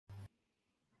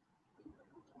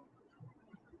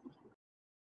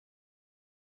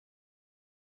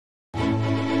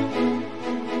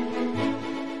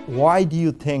why do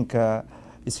you think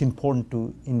it's important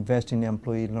to invest in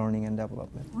employee learning and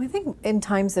development? Well, I think in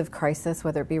times of crisis,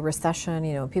 whether it be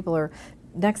recession, people are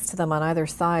next to them on either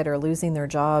side are losing their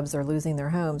jobs or losing their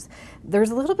homes,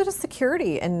 there's a little bit of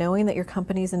security in knowing that your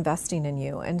company's investing in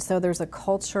you. And so there's a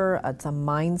culture, it's a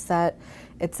mindset,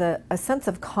 it's a sense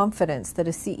of confidence that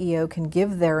a CEO can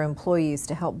give their employees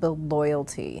to help build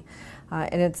loyalty.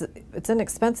 And it's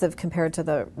inexpensive compared to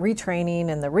the retraining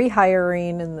and the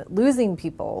rehiring and the losing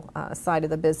people side of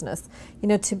the business.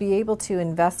 To be able to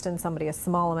invest in somebody a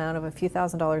small amount of a few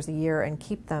 $1,000s a year and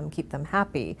keep them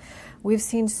happy. We've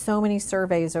seen so many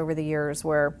surveys over the years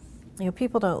where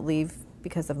people don't leave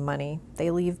because of money.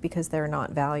 They leave because they're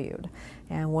not valued.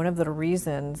 And one of the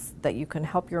reasons that you can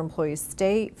help your employees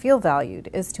feel valued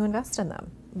is to invest in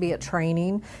them. Be it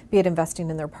training, be it investing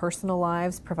in their personal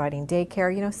lives, providing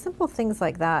daycare, simple things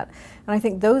like that. And I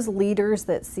think those leaders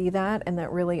that see that and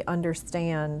that really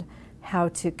understand how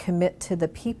to commit to the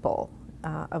people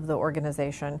of the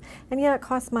organization. And yeah, it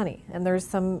costs money, and there's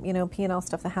some P&L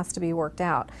stuff that has to be worked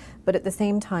out. But at the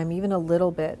same time, even a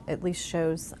little bit at least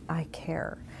shows I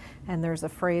care. And there's a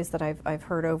phrase that I've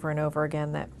heard over and over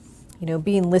again that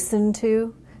being listened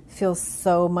to feels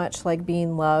so much like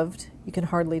being loved, you can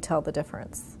hardly tell the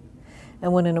difference.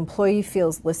 And when an employee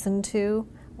feels listened to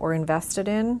or invested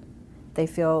in, they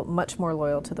feel much more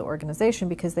loyal to the organization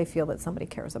because they feel that somebody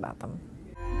cares about them.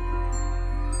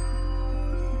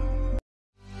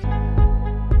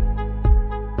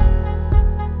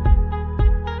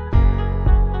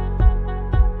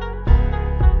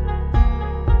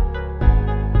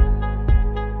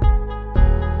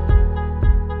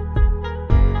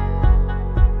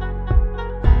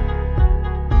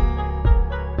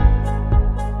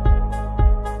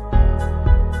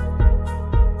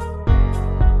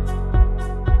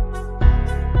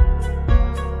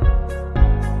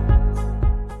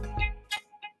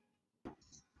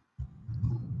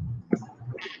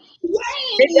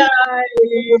 Hey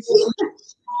guys!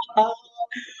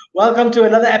 Welcome to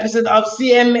another episode of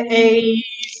CMA's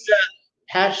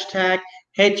hashtag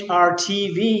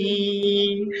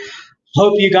HRTV.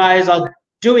 Hope you guys are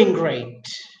doing great.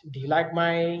 Do you like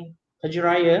my baju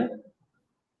raya?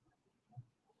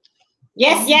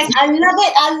 Yes, I love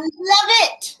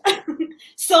it.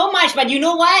 So much. But you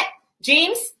know what,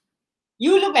 James?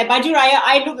 You look like baju raya.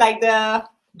 I look like the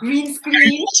green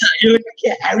screen. You look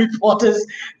like Harry Potter's.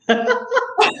 I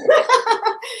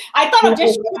thought of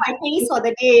just showing my face for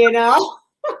the day,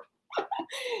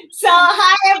 So,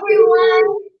 hi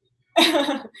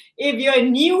everyone. If you're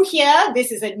new here,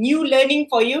 this is a new learning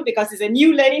for you because it's a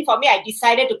new learning for me. I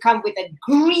decided to come with a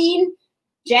green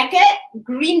jacket,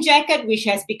 which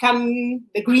has become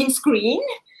the green screen.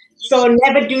 So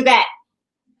never do that.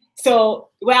 So,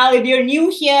 well, if you're new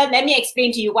here, let me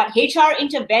explain to you what HR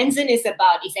Intervention is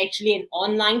about. It's actually an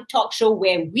online talk show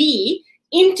where we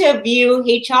interview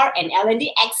HR and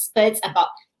L&D experts about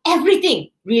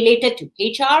everything related to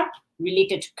HR,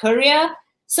 related to career.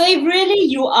 So if really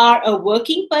you are a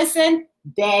working person,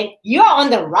 then you're on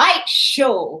the right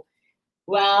show.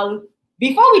 Well,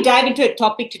 before we dive into a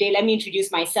topic today, let me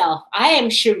introduce myself. I am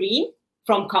Shireen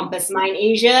from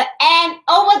compassmindasia, and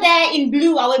over there in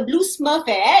blue, our blue Smurf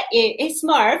is...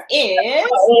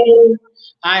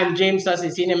 I'm James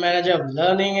Sassi, Senior Manager of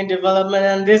Learning and Development,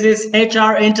 and this is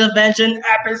HR Intervention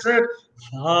Episode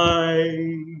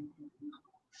 5.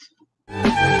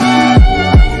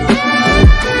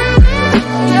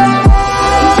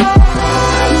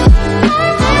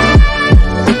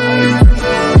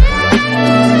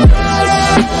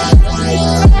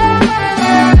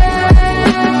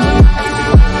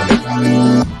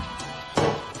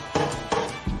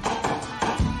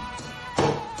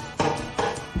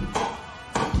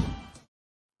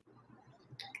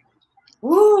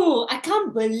 Ooh, I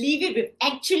can't believe it. We've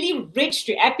actually reached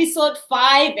to episode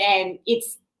 5 and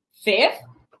it's 5th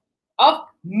of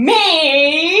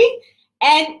May.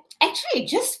 And actually, it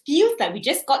just feels like we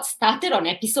just got started on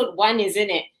episode 1,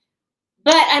 isn't it?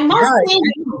 But I must say,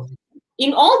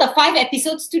 in all the 5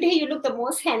 episodes today, you look the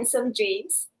most handsome,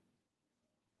 James.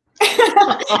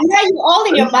 You all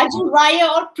in your baju raya,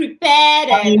 all prepared.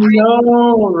 I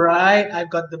know, right? I've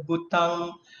got the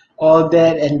butang, all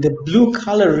that, and the blue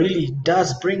color really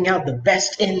does bring out the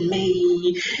best in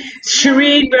me.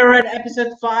 Shireen, we're at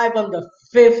episode 5 on the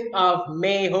 5th of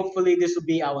May. Hopefully this will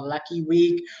be our lucky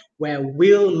week where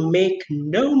we'll make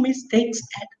no mistakes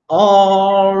at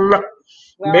all. Well,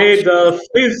 may the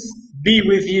 5th be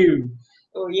with you.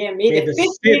 Oh yeah, may the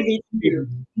 5th be with you.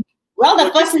 Well,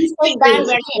 the first mistake done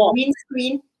wearing a green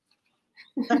screen.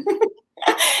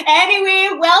 Anyway,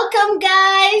 welcome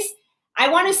guys. I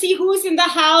want to see who's in the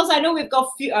house. I know we've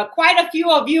got quite a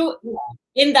few of you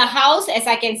in the house, as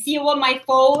I can see over my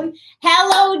phone.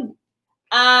 Hello,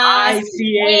 Hi,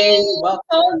 CA. Welcome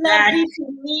so back. lovely to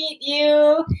meet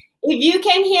you. If you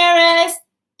can hear us,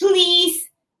 please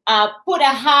put a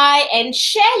hi and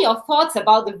share your thoughts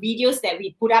about the videos that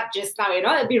we put up just now. You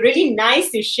know, it'd be really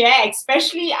nice to share.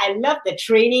 Especially, I love the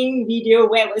training video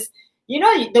where it was, you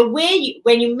know, the way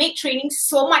when you make training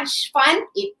so much fun,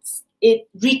 it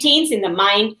retains in the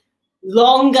mind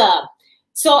longer.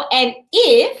 So, and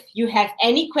if you have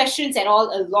any questions at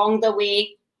all along the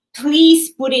way,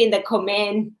 please put it in the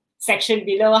comment section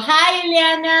below. Hi,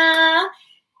 Ileana.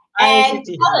 Hi, And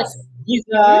Siti tell us.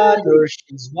 Haniza,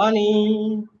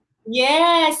 Nurshizwani.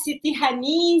 Yes, Siti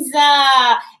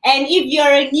Haniza. And if you're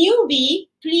a newbie,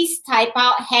 please type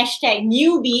out hashtag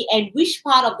newbie and which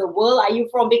part of the world are you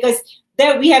from? Because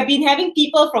there we have been having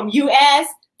people from US,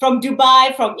 from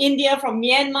Dubai, from India, from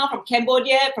Myanmar, from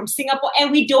Cambodia, from Singapore,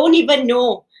 and we don't even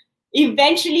know.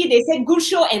 Eventually, they said good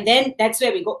show, and then that's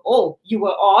where we go, oh, you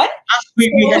were on? Last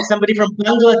week we had somebody from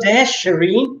Bangladesh,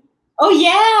 Shireen. Oh,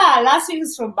 yeah. Last week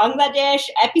was from Bangladesh.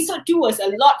 Episode 2 was a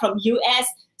lot from US.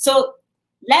 So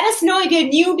let us know if you're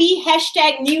newbie,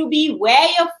 hashtag newbie, where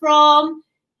you're from.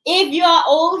 If you are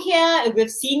old here, if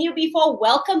we've seen you before,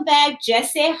 welcome back.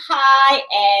 Just say hi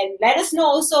and let us know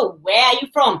also where are you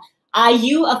from. Are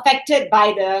you affected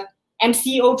by the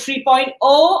MCO 3.0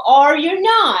 or you're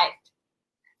not?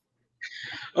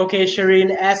 Okay,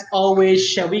 Shireen, as always,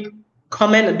 shall we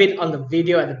comment a bit on the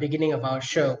video at the beginning of our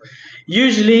show?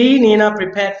 Usually, Nina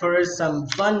prepared for us some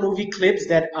fun movie clips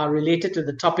that are related to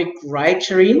the topic, right,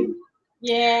 Shireen?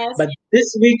 Yes. But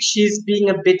this week, she's being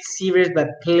a bit serious by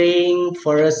playing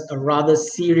for us a rather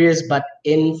serious but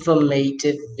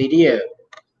informative video.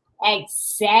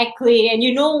 Exactly. And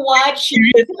you know what?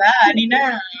 Serious,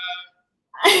 Nina.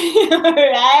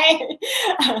 Right?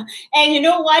 And you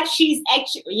know what? She's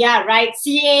actually, yeah, right.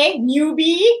 CA,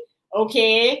 newbie.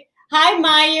 Okay. Hi,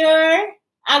 Meyer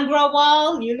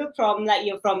Agrawal. You look like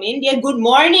you're from India. Good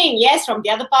morning. Yes, from the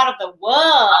other part of the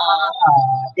world.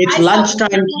 It's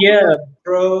lunchtime here,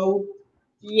 bro.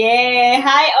 Yeah.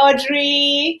 Hi,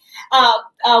 Audrey.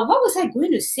 What was I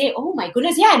going to say? Oh my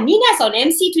goodness. Yeah, Nina's on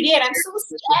MC today, and I'm so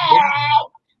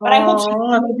scared. But I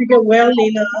hope you get well,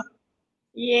 Nina.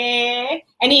 Yeah.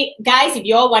 And guys, if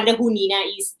you all wonder who Nina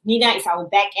is our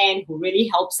back end who really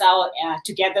helps out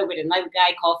together with another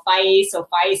guy called Faiz. So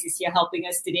Faiz is here helping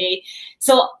us today.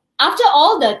 So after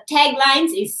all, the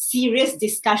taglines is serious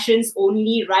discussions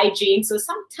only, right, James? So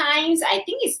sometimes I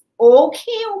think it's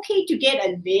okay to get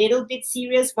a little bit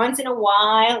serious once in a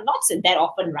while. Not so that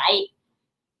often, right?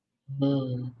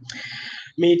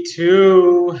 Me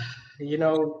too. You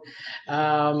know,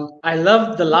 I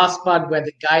love the last part where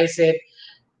the guy said,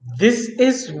 "This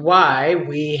is why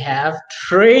we have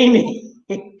training."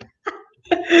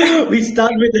 We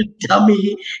start with a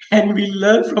dummy and we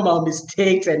learn from our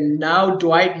mistakes, and now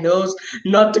Dwight knows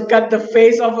not to cut the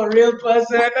face of a real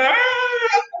person.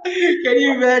 Can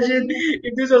you imagine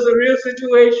if this was a real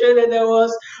situation and there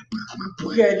was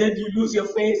and then you lose your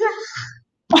face?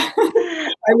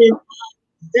 I mean,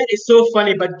 that is so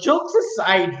funny, but jokes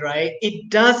aside, right? It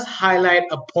does highlight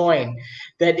a point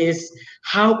that is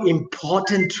how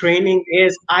important training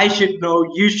is. I should know,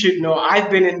 you should know. I've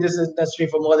been in this industry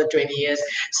for more than 20 years.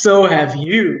 So have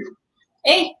you.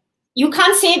 Hey, you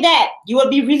can't say that. You will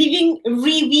be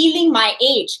revealing my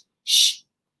age. Shh.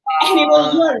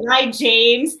 Anyway, you're right,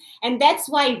 James. And that's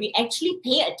why we actually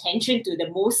pay attention to the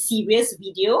most serious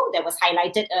video that was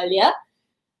highlighted earlier.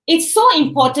 It's so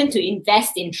important to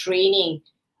invest in training.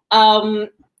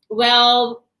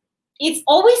 Well, it's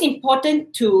always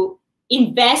important to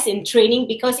invest in training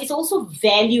because it's also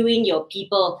valuing your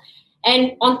people.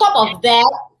 And on top of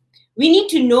that, we need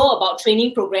to know about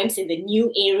training programs in the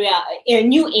new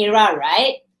era,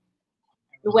 right?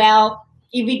 Well,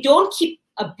 if we don't keep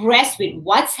abreast with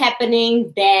what's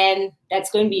happening, then that's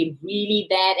going to be really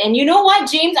bad. And you know what,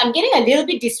 James? I'm getting a little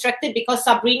bit distracted because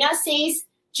Sabrina says,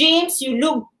 James, you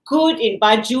look good in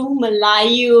baju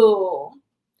Melayu.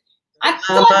 I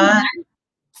thought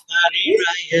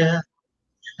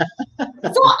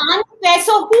so unfair.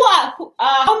 So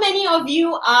how many of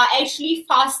you are actually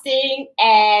fasting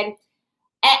and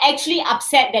actually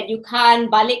upset that you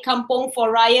can't balik kampung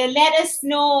for Raya? Let us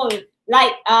know.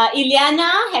 Like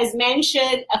Ileana has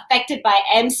mentioned, affected by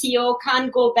MCO,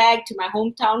 can't go back to my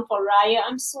hometown for Raya.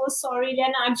 I'm so sorry,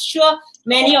 Ileana. I'm sure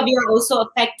many of you are also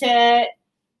affected.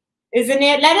 Isn't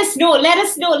it? Let us know. Let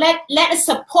us know. Let us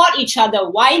support each other.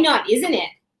 Why not? Isn't it?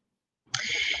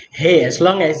 Hey, as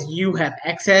long as you have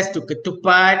access to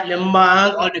ketupat,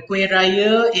 lemang, or the kuih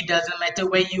raya, it doesn't matter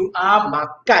where you are,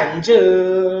 makan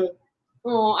je.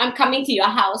 Oh, I'm coming to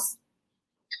your house.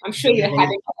 I'm sure you have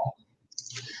it.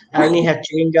 I only have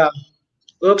chewing gum.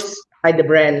 Oops, hide the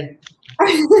brand.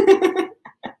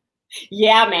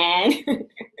 Yeah, man.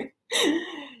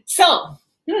 So,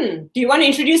 do you want to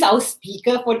introduce our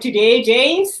speaker for today,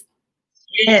 James?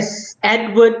 Yes,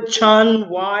 Edward Chan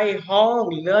Y. Hong,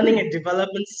 Learning and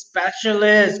Development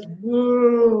Specialist.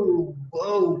 Woo,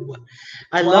 whoa.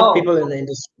 I love people in the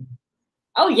industry.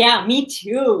 Oh, yeah, me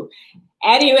too.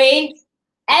 Anyway,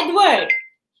 Edward,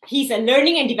 he's a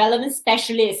learning and development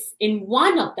specialist in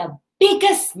one of the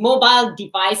biggest mobile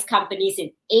device companies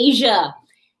in Asia.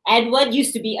 Edward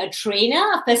used to be a trainer,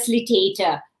 a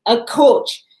facilitator, a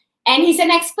coach, and he's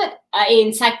an expert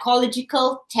in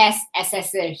psychological test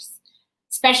assessors,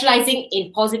 specializing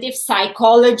in positive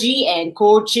psychology and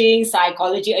coaching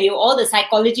psychology. All the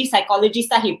psychology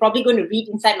stuff, he's probably going to read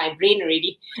inside my brain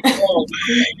already. Oh,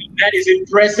 that is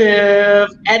impressive.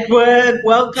 Edward,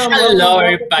 welcome. Hello,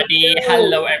 welcome. everybody.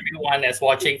 Hello, everyone that's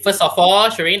watching. First of all,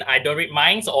 Shireen, I don't read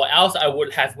minds, or else I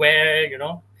would have wear,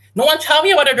 no one tell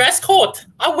me about the dress code.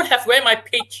 I would have wear my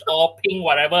peach or pink,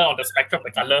 whatever, on the spectrum of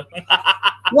the color.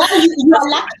 Well, you are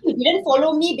lucky you didn't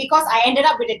follow me because I ended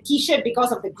up with a t-shirt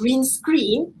because of the green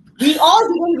screen. We all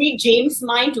didn't read James'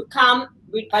 mind to come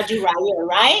with Baju Raya,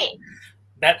 right?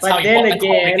 That's But how then important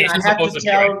again, communication is supposed to be.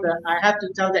 I have to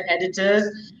tell the editors,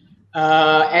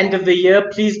 end of the year,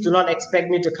 please do not expect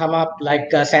me to come up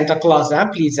like Santa Claus,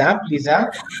 please.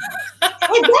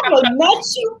 Hey, that will match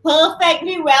you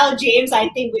perfectly well, James, I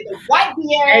think, with the white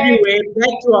beard. Anyway,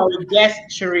 back to our guest,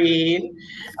 Shireen.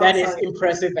 That is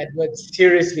impressive, Edward.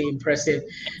 Seriously impressive.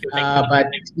 But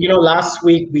last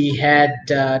week we had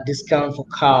discount for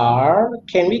car.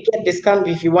 Can we get discount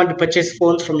if you want to purchase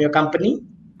phones from your company?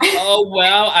 Oh,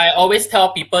 well, I always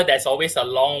tell people there's always a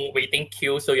long waiting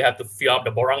queue, so you have to fill up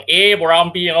the borang A,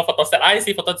 borang B, photo set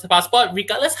IC, photo set passport.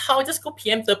 Regardless how, just go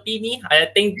PM to me. I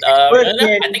think I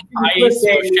will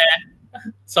share.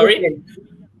 Sorry?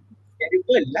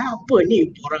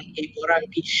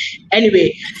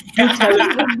 Anyway, you tell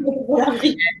us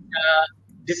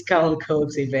discount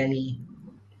codes, if any.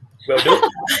 Will do.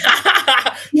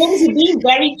 James, you're being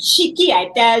very cheeky, I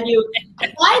tell you.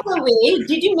 By the way,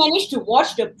 did you manage to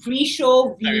watch the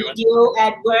pre-show video,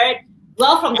 Edward?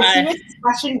 Well, from the serious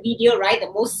discussion video, right,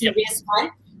 the most serious one,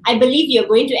 I believe you're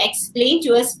going to explain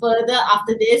to us further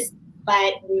after this.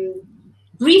 But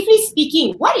briefly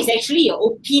speaking, what is actually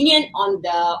your opinion on the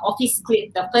office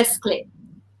clip, the first clip?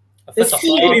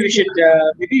 Maybe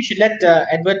we should let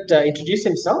Edward introduce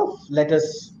himself. Let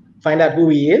us find out who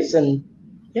he is and.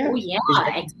 Yeah. Oh, yeah,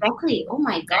 exactly. Oh,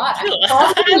 my God.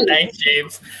 Thanks,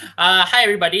 James. Hi,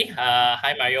 everybody.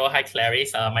 Hi, Mario. Hi,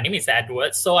 Clarice. My name is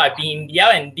Edward. So I've been the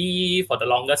L&D for the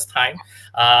longest time.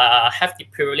 Have the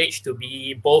privilege to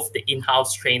be both the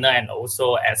in-house trainer and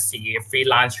also as the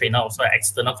freelance trainer, also an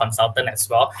external consultant as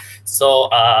well. So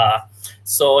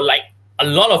like a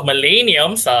lot of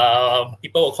millenniums,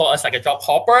 people will call us like a job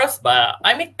hoppers, but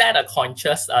I make that a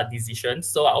conscious decision.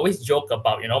 So I always joke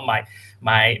about,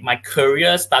 my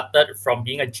career started from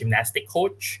being a gymnastic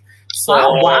coach.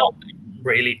 So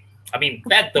really, I mean,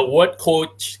 that the word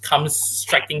coach comes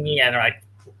striking me, and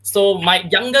so my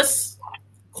youngest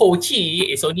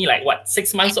coachee is only like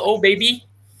 6 months old, baby,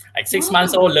 like 6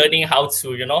 months old, learning how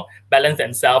to balance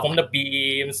themselves on the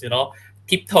beams,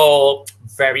 tiptoe.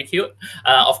 Very cute.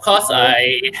 Of course,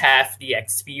 I have the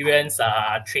experience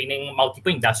training multiple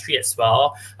industry as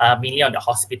well, mainly on the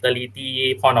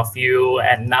hospitality point of view,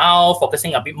 and now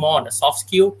focusing a bit more on the soft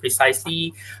skill,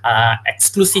 precisely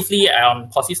exclusively on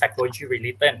positive psychology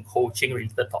related and coaching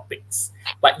related topics.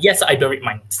 But yes, I don't read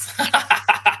minds.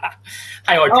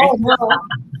 Hi, Audrey. Oh no!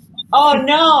 Oh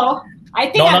no! I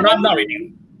think I'm not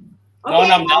reading. Okay,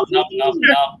 No.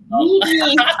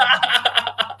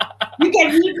 You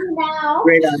can read me now.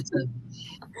 Great answer.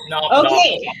 No.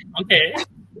 Okay.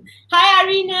 Hi,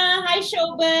 Arina. Hi,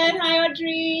 Shoban. Hi,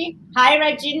 Audrey. Hi,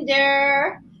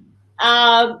 Rajinder.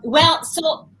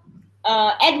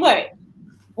 Edward,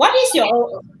 what is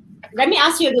your? Let me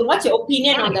ask you again. What's your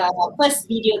opinion on the first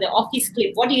video, the office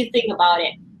clip? What do you think about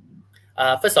it?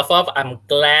 First of all, I'm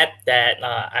glad that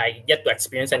I yet to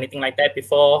experience anything like that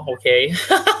before. Okay.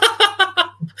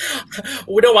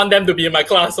 Wouldn't want them to be in my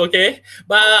class, okay?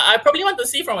 But I probably want to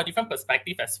see from a different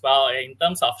perspective as well in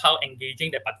terms of how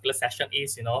engaging that particular session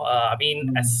is, I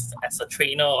mean, as a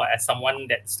trainer or as someone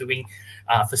that's doing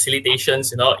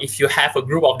facilitations, if you have a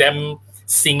group of them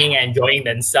singing, enjoying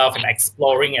themselves and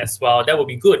exploring as well. That would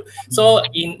be good. So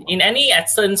in any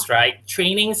essence, right,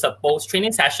 training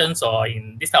sessions or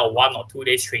in this type of 1 or 2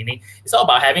 days training, it's all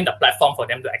about having the platform for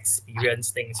them to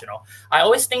experience things. I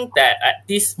always think that at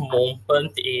this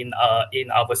moment in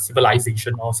our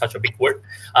civilization, or such a big word,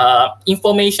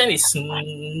 information is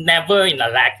never in a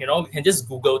lack. We can just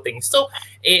Google things. So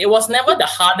it was never the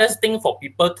hardest thing for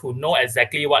people to know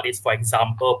exactly what is, for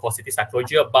example, positive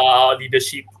psychology about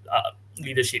leadership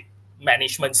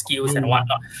management skills and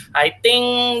whatnot. I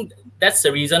think that's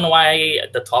the reason why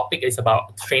the topic is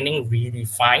about training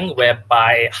redefined,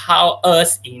 whereby how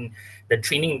us in the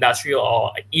training industry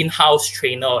or in-house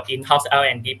trainer or in-house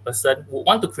L&D person would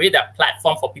want to create that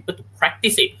platform for people to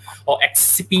practice it or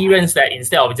experience that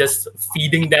instead of just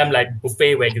feeding them like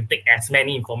buffet where you take as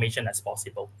many information as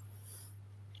possible.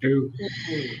 True.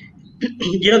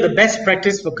 The best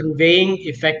practice for conveying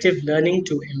effective learning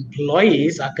to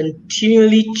employees are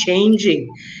continually changing,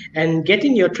 and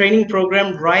getting your training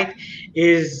program right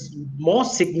is more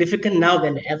significant now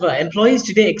than ever. Employees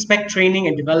today expect training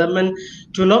and development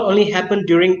to not only happen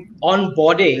during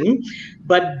onboarding,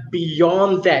 but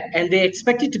beyond that. And they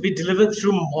expect it to be delivered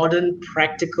through modern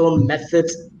practical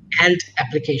methods and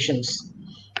applications.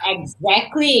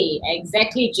 Exactly,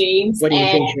 James. What do you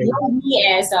think, And we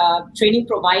as training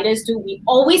providers too, we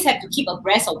always have to keep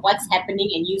abreast of what's happening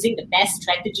and using the best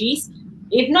strategies.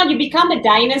 If not, you become a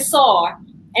dinosaur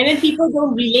and then people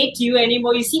don't relate to you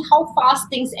anymore. You see how fast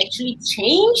things actually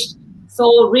changed.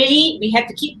 So really, we have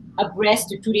to keep abreast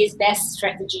to today's best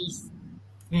strategies.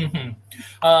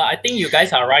 I think you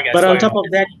guys are right. But on top of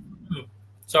that,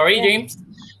 James?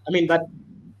 But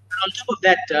on top of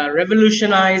that,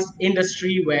 revolutionized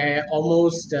industry where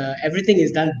almost everything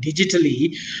is done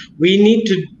digitally, we need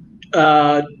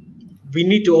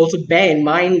to also bear in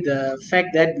mind the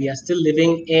fact that we are still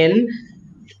living in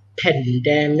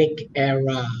pandemic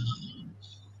era.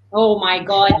 Oh my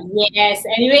God, yes.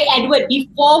 Anyway, Edward,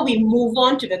 before we move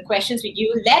on to the questions with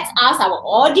you, let's ask our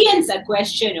audience a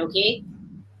question, okay?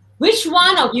 Which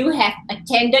one of you have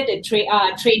attended the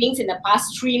trainings in the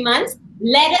past 3 months?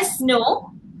 Let us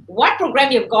know what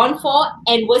program you've gone for,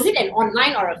 and was it an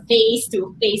online or a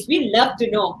face-to-face? We'd love to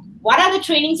know. What are the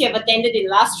trainings you have attended in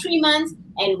the last 3 months,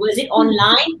 and was it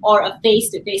online or a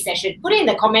face-to-face session? Put it in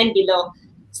the comment below.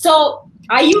 So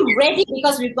are you ready?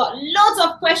 Because we've got lots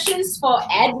of questions for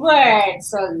Edward.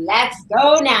 So let's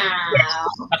go now.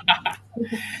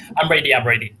 I'm ready. You're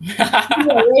ready,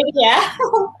 yeah?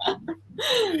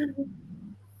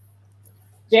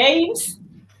 James?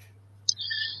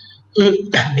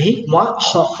 Me? What?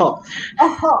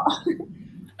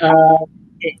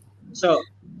 So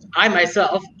I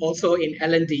myself also in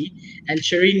L&D, and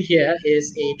Shireen here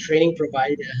is a training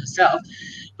provider herself.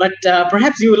 But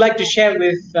perhaps you would like to share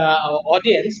with our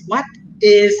audience, what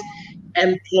is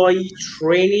employee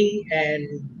training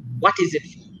and what is it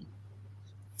for?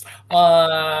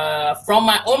 From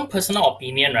my own personal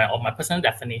opinion, right, or my personal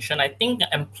definition, I think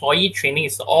employee training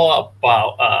is all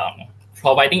about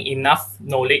providing enough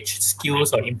knowledge,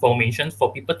 skills, or information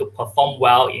for people to perform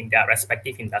well in their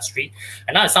respective industry.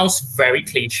 And now it sounds very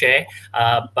cliche,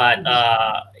 but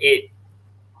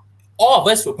all of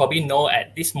us will probably know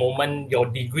at this moment, your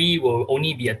degree will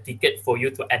only be a ticket for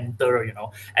you to enter,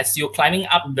 As you're climbing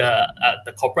up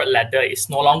the corporate ladder, it's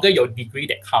no longer your degree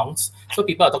that counts. So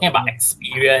people are talking about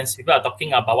experience, people are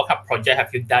talking about what kind of project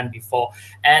have you done before.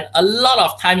 And a lot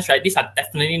of times, right, these are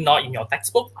definitely not in your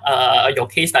textbook. Your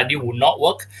case study will not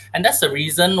work. And that's the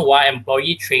reason why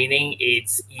employee training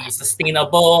is a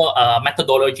sustainable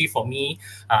methodology for me,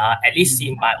 at least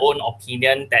in my own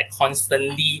opinion, that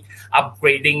constantly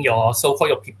upgrading your so-called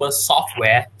your people's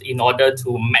software in order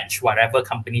to match whatever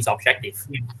company's objective.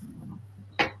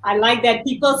 I like that,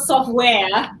 people's software.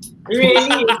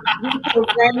 Really,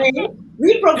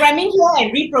 reprogramming here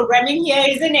and reprogramming here,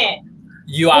 isn't it?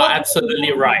 You are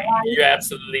absolutely right. You're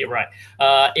absolutely right.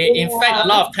 In fact, a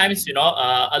lot of times, a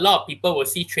lot of people will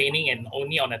see training and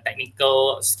only on a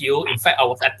technical skill. In fact, I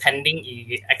was attending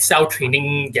Excel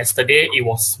training yesterday. It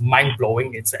was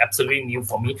mind-blowing. It's absolutely new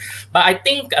for me. But I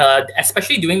think,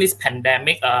 especially during this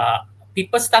pandemic,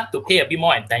 people start to pay a bit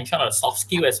more attention on the soft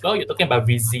skill as well. You're talking about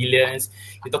resilience.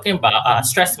 You're talking about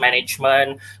stress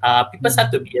management. People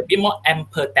start to be a bit more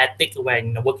empathetic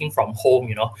when working from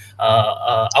home.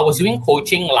 I was doing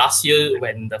coaching last year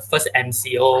when the first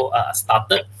MCO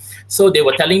started. So they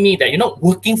were telling me that,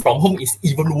 working from home is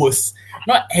even worse.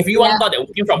 Not everyone thought that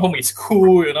working from home is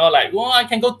cool, I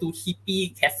can go to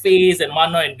hippie cafes and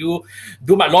whatnot and do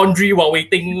my laundry while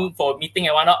waiting for a meeting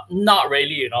and whatnot. Not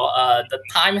really, the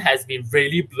time has been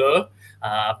really blurred.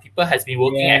 People has been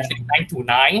working actually 9 to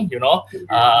 9,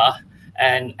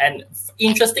 And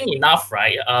interesting enough,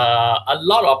 right? A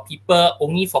lot of people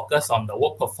only focus on the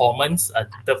work performance.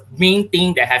 The main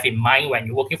thing they have in mind when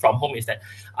you're working from home is that,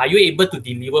 are you able to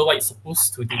deliver what you're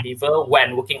supposed to deliver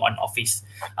when working on office?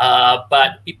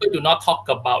 But people do not talk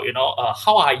about,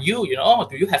 how are you?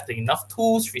 Do you have enough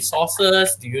tools,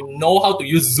 resources? Do you know how to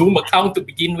use Zoom account to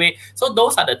begin with? So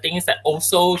those are the things that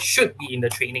also should be in the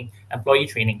training, employee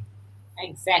training.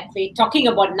 Exactly. Talking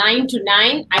about 9 to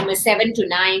 9, I'm a 7 to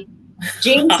 9.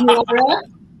 James, you're a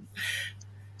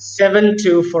 7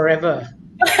 to forever.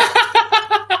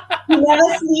 He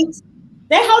never sleeps.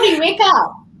 Then how do you wake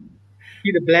up?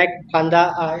 See the black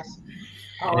panda eyes.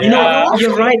 Oh,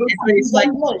 You're right. It's like,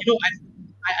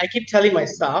 I keep telling my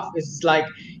staff, it's like,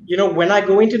 when I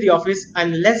go into the office,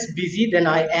 I'm less busy than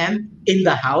I am in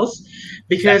the house,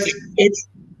 because it's,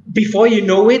 before you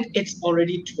know it, it's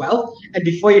already 12, and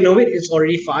before you know it, it's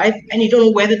already 5, and you don't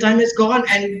know where the time has gone,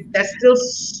 and there's still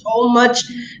so much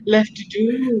left to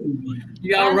do.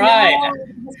 You're right.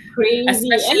 That's crazy.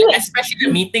 Especially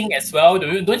the meeting as well.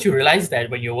 Don't you realize that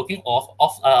when you're working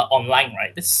online,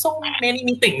 right? There's so many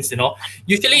meetings.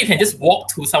 Usually you can just walk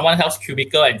to someone else's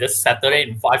cubicle and just settle it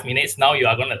in 5 minutes. Now you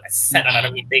are gonna set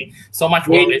another meeting. So much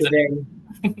work, isn't it?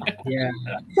 Yeah.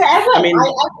 So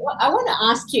I want to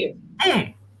ask you.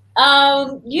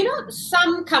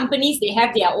 Some companies, they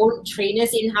have their own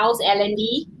trainers in-house,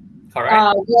 L&D.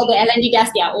 Correct. Where the L&D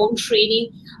does their own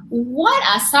training. What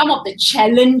are some of the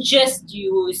challenges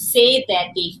you say that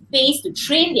they face to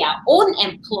train their own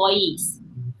employees?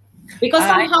 Because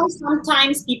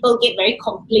sometimes people get very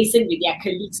complacent with their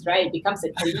colleagues, right? It becomes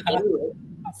a colleague anyway.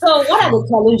 So what are the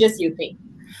challenges you think?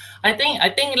 I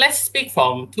think let's speak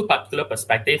from two particular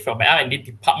perspectives, from L&D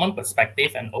department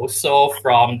perspective and also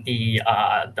from the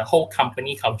whole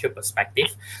company culture perspective.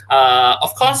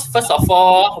 Of course, first of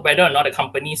all, whether or not the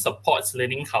company supports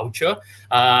learning culture,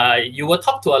 you will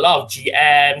talk to a lot of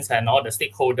GMs and all the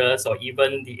stakeholders, or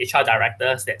even the HR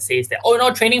directors that says that, oh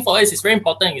no, training for us is very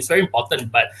important. It's very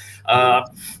important, but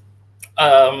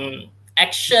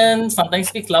action sometimes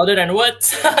speaks louder than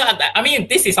words. I mean,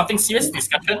 this is something serious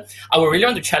discussion. I would really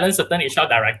want to challenge certain HR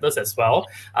directors as well.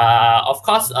 Of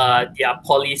course, their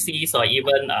policies, or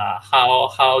even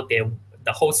how they,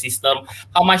 the whole system,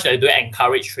 how much they do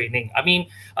encourage training. I mean,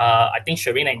 I think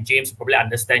Sherin and James probably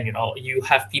understand, you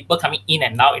have people coming in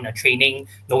and out in a training,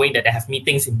 knowing that they have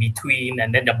meetings in between,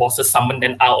 and then the bosses summon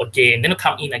them out again, then they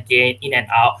come in again, in and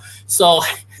out. So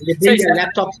they bring their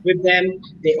laptops with them,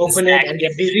 they open it, and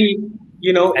they're busy,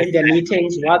 in their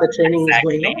meetings while the training is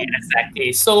going on.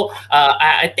 Exactly. So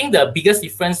I think the biggest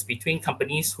difference between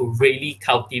companies who really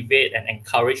cultivate and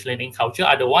encourage learning culture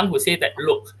are the ones who say that,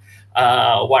 look,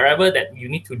 whatever that you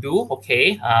need to do,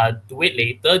 okay, do it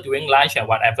later, during lunch and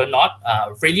whatever not,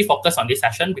 really focus on this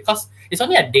session, because it's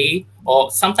only a day,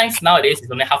 or sometimes nowadays it's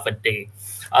only half a day.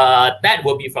 That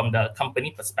will be from the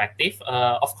company perspective.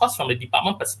 Of course, from the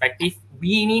department perspective,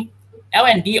 we need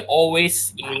L&D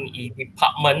always in a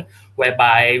department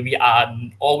whereby we are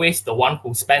always the one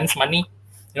who spends money.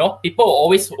 People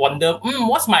always wonder,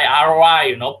 what's my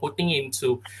ROI, putting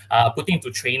into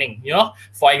training.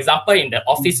 For example, in the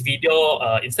office video,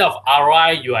 instead of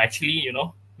ROI, you're actually,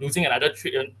 losing another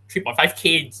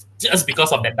 3.5K just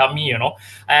because of that dummy,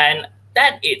 and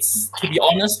that it's, to be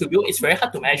honest to you, it's very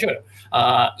hard to measure.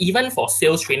 Even for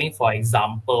sales training, for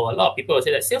example, a lot of people will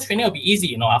say that sales training will be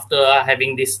easy, after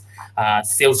having this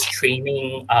sales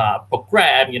training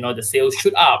program, the sales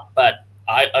shoot up. But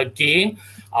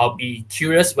I'll be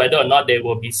curious whether or not there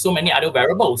will be so many other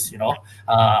variables,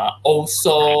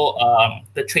 Also,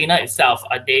 the trainer itself,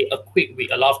 are they equipped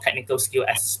with a lot of technical skill,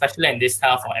 especially in this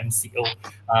time for MCO?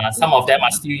 Some of them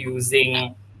are still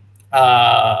using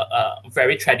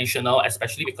very traditional,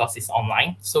 especially because it's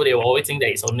online. So they will always think that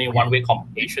it's only one-way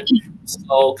communication.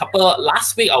 So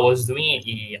last week I was doing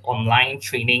an online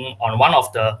training on one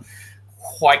of the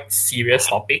quite serious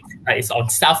topic. It's on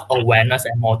self-awareness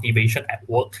and motivation at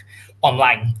work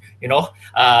online.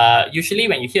 Usually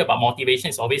when you hear about motivation,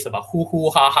 it's always about hoo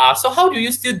ha ha. So how do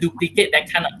you still duplicate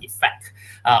that kind of effect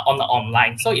on the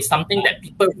online? So it's something that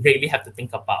people really have to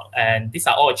think about, and these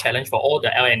are all a challenge for all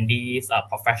the L&Ds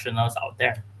professionals out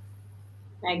there.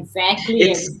 Exactly.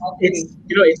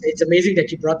 It's amazing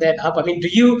that you brought that up. I mean, do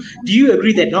you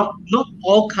agree that not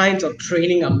all kinds of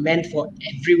training are meant for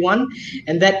everyone,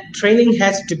 and that training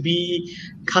has to be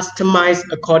customized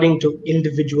according to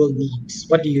individual needs?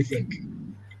 What do you think?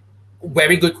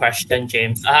 Very good question,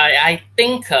 James. I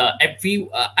think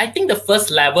I think the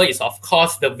first level is, of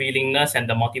course, the willingness and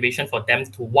the motivation for them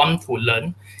to want to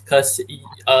learn. Because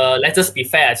let's just be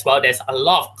fair as well. There's a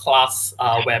lot of class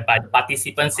whereby the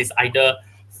participants is either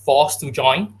forced to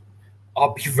join,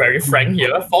 I'll be very frank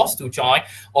here, forced to join,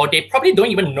 or they probably don't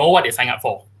even know what they sign up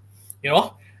for.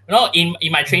 In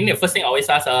my training, the first thing I always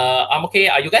ask, I'm okay,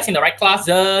 are you guys in the right class,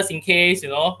 just in case,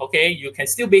 okay, you can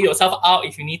still bail yourself out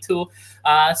if you need to.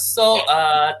 So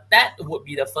that would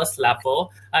be the first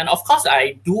level. And of course,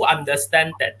 I do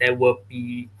understand that there will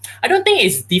be, I don't think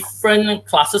it's different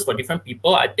classes for different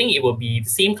people. I think it will be the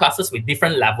same classes with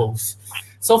different levels.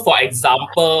 So for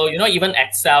example, even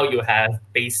Excel, you have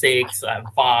basics,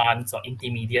 advanced, or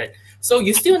intermediate. So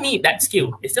you still need that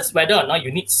skill. It's just whether or not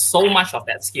you need so much of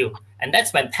that skill. And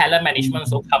that's when talent management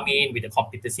will come in with the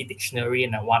competency dictionary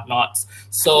and whatnot.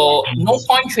 So no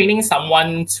point training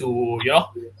someone to,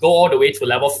 go all the way to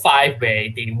level 5 where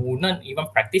they wouldn't even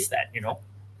practice that,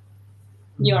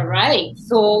 You're right.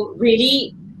 So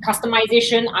really,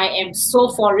 customization, I am so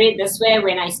for it. That's where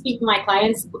when I speak to my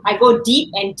clients, I go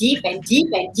deep and deep and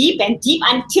deep and deep and deep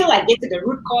until I get to the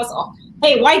root cause of,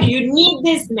 hey, why do you need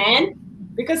this, man?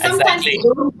 Because sometimes you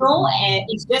don't know, and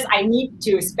it's just I need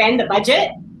to spend the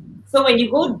budget. So when you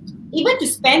go, even to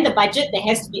spend the budget, there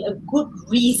has to be a good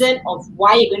reason of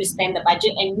why you're going to spend the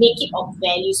budget and make it of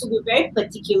value. So we're very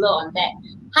particular on that.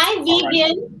 Hi,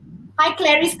 Vivian. Right. Hi,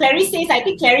 Clarice. Clarice says, I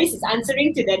think Clarice is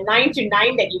answering to the 9 to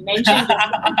 9 that you mentioned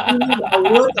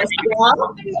as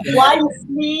well. While you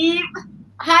sleep.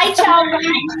 Hi, Chow.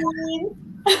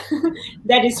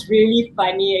 That is really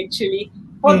funny, actually.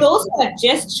 For those who have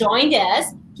just joined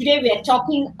us, today we are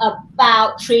talking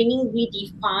about training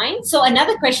redefined. So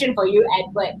another question for you,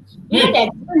 Edward. You know, there are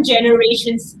different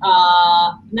generations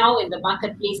now in the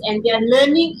marketplace, and their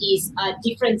learning is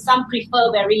different. Some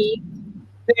prefer very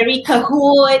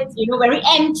Kahoot, very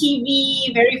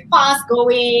MTV, very fast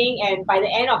going, and by the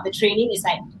end of the training, it's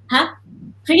like,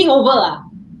 training over.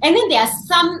 And then there are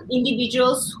some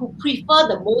individuals who prefer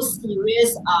the most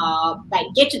serious, like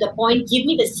get to the point, give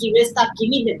me the serious stuff, give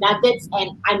me the nuggets,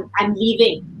 and I'm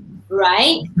leaving,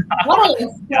 right? What are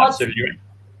your thoughts?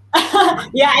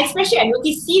 Yeah, especially I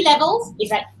notice C levels,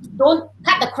 it's like, don't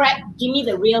cut the crap, give me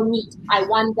the real meat. I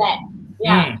want that.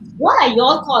 Yeah. What are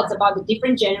your thoughts about the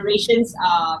different generations'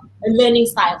 learning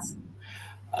styles?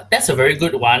 That's a very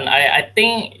good one. I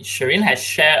think Sherin has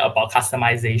shared about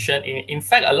customization. In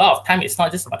fact, a lot of time it's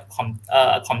not just about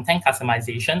content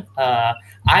customization.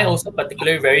 I also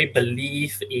particularly very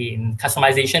believe in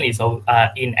customization is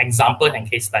in example and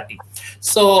case study.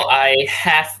 So I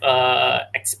have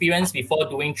experience before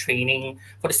doing training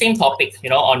for the same topic,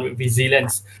 on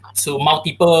resilience to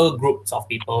multiple groups of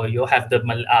people. You have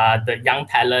the young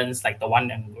talents, like the one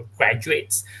that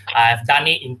graduates. I've done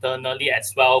it internally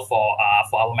as well for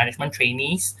our management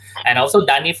trainees, and also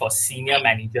done it for senior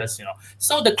managers.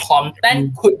 So the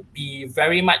content could be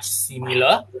very much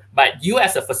similar, but you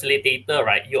as a facilitator,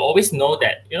 right? You always know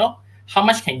that how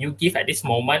much can you give at this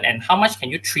moment, and how much can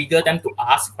you trigger them to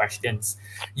ask questions.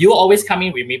 You always come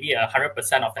in with maybe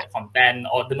 100% of that content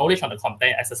or the knowledge on the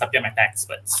content as a subject matter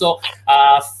expert. So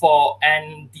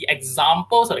and the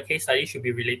examples of the case study should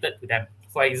be related to them.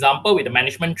 For example, with the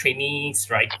management trainees,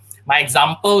 right? My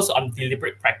examples on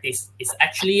deliberate practice is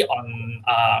actually on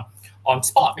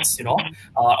sports,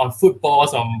 on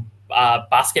footballs, on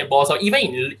basketballs, or even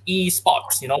in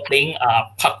esports, playing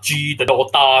PUBG, the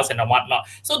Dotas, and the whatnot.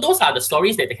 So those are the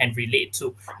stories that they can relate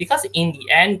to, because in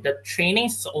the end, the training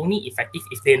is only effective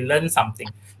if they learn something.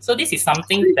 So this is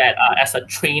something that as a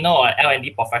trainer or L&D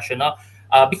professional,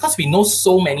 because we know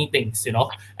so many things,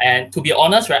 and to be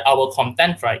honest, right, our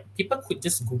content, right, people could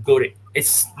just Google it.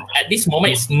 It's at this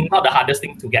moment, it's not the hardest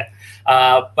thing to get,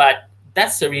 but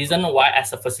that's the reason why,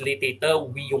 as a facilitator,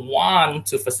 we want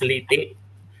to facilitate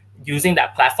using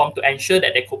that platform to ensure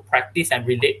that they could practice and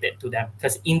relate it to them.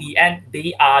 Because in the end,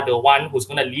 they are the one who's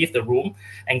going to leave the room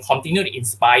and continue to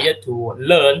inspire to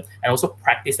learn and also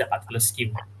practice that particular skill.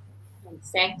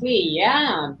 Exactly,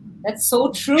 yeah. That's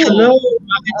so true. Hello,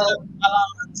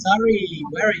 sorry,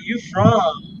 where are you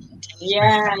from?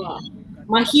 Yeah,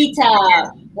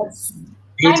 Mahita. That's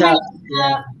Mahita. Hi, Mahita.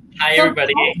 Yeah. Hi,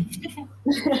 everybody.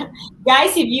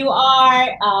 Guys, if you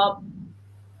are,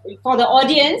 for the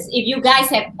audience, if you guys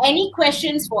have any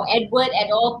questions for Edward at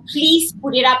all, please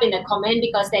put it up in the comment,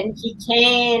 because then he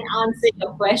can answer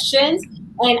your questions.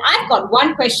 And I've got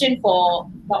one question for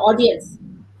the audience.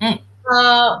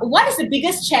 What is the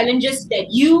biggest challenges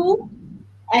that you,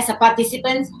 as a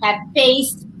participant, have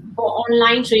faced for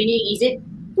online training? Is it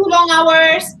too long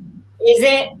hours? Is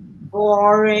it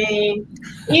boring?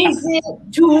 Is it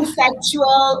too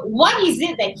factual? What is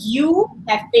it that you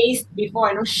have faced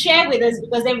before? Share with us,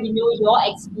 because then we know your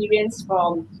experience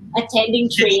from attending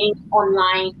training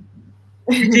online.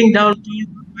 Sitting down to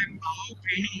my mom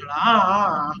training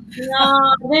lah.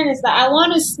 No, then it's like, I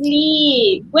want to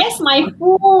sleep. Where's my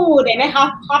food? And then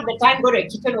half the time go to the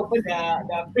kitchen, open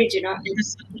the fridge, you know.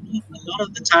 Because a lot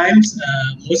of the times,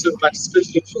 most of the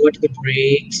participants look forward to the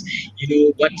breaks. You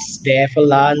know, what's there for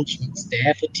lunch, what's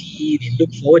there for tea. They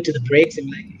look forward to the breaks and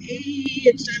like, hey,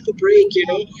 it's time for break, you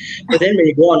know. But then when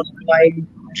you go on online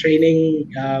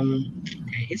training,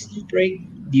 there is no break.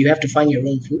 You have to find your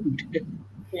own food.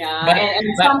 Yeah, But- and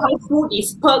but- somehow food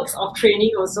is perks of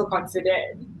training also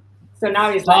considered. So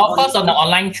now it's like, Well, of course, on the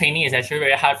online training, it's actually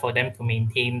very hard for them to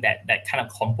maintain that kind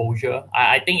of composure.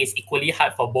 I think it's equally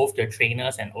hard for both the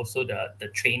trainers and also the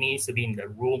trainees to be in the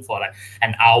room for like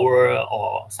an hour,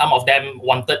 or some of them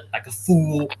wanted like a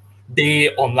full day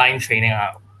online training.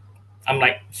 I'm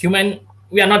like,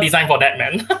 we are not designed for that,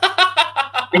 man.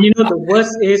 And you know, the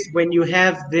worst is when you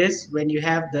have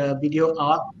the video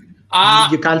up,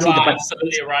 you can't see the are participants.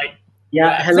 absolutely right.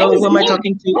 Yeah, hello, who am I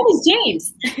talking to? That is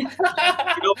James. You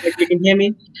know, if you can hear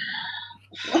me.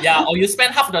 Yeah, or you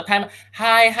spend half of the time,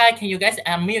 hi, can you guys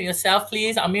unmute yourself,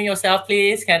 please? Unmute yourself,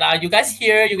 please. Can you guys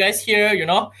hear? You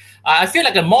know, I feel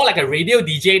like more like a radio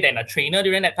DJ than a trainer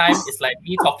during that time. It's like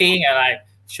me talking and like,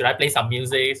 should I play some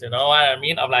music? You know what I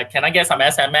mean? I'm like, can I get some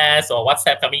SMS or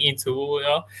WhatsApp coming in too? You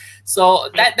know, so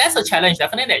that's a challenge.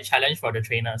 Definitely a challenge for the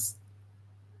trainers.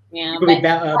 Yeah, Could be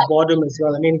boredom as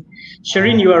well. I mean,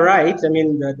 Sherin, you are right. I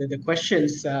mean, the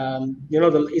questions, you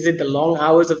know, is it the long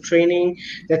hours of training?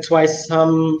 That's why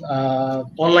some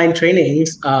online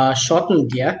trainings are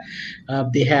shortened. Yeah,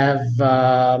 they have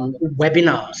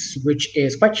webinars, which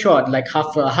is quite short, like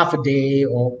half a day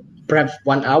or perhaps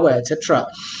 1 hour, etc.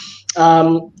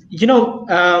 You know,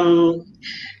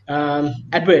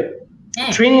 Edward,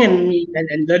 training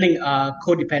and learning are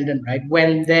codependent, right?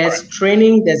 When there's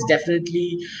training, there's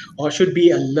definitely or should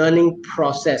be a learning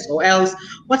process, or else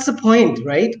what's the point,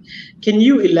 right? Can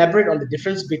you elaborate on the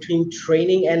difference between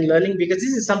training and learning? Because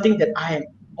this is something that I am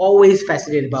always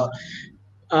fascinated about.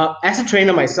 As a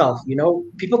trainer myself, you know,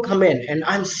 people come in and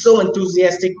I'm so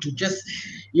enthusiastic to just,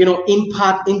 you know,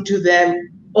 impart into them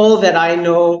all that I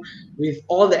know with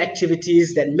all the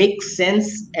activities that make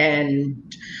sense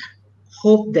and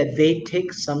hope that they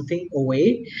take something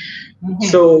away.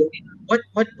 So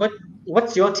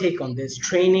what's your take on this,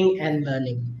 training and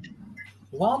learning?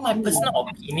 Well, my personal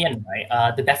opinion,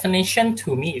 right? The definition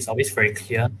to me is always very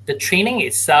clear. The training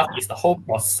itself is the whole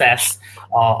process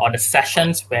or the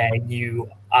sessions where you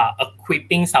are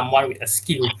equipping someone with a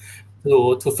skill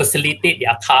to facilitate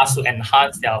their tasks, to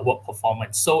enhance their work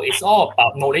performance. So it's all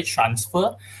about knowledge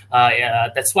transfer.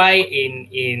 That's why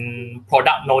in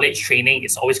product knowledge training,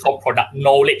 it's always called product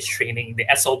knowledge training, the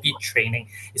SOP training.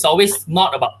 It's always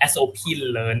not about SOP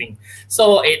learning.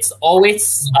 So it's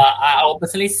always, I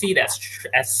personally see that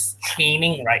as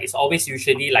training, right? It's always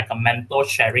usually like a mentor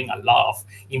sharing a lot of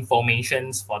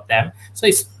information for them. So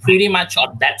it's pretty much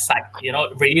on that side, you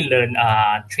know, really learn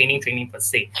training per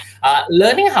se.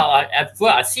 Learning, however,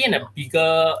 I see in a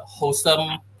bigger,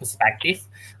 wholesome perspective.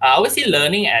 I always see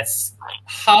learning as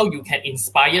how you can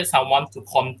inspire someone to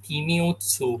continue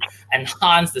to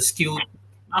enhance the skill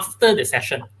after the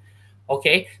session.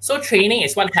 Okay, so training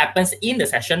is what happens in the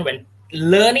session, when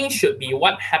learning should be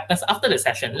what happens after the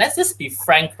session. Let's just be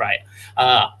frank, right?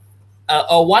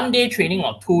 A 1 day training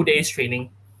or 2 days training,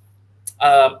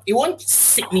 it won't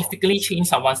significantly change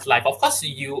someone's life. Of course,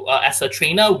 you as a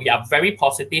trainer, we are very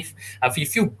positive. We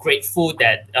feel grateful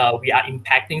that we are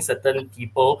impacting certain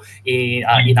people in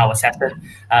our session,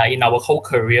 in our whole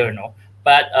career, you know.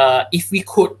 But if we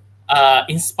could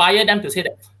inspire them to say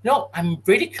that, you know, I'm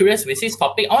really curious with this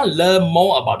topic. I want to learn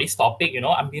more about this topic. You know,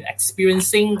 I've been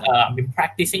experiencing, I've been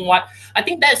practicing what. I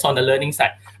think that's on the learning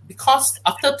side. Because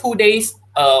after 2 days,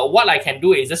 what I can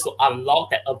do is just to unlock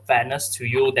that awareness to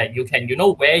you, that you can, you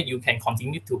know, where you can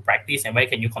continue to practice and where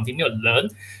can you continue to learn,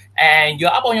 and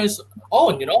you're up on your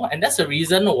own, you know. And that's the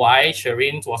reason why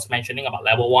Sherin was mentioning about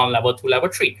level 1, level 2, level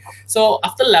 3. So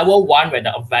after level 1, where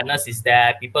the awareness is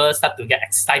there, people start to get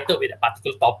excited with a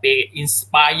particular topic,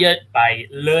 inspired by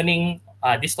learning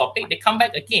this topic, they come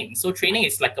back again. So training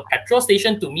is like a petrol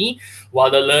station to me, while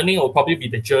the learning will probably be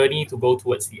the journey to go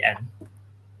towards the end.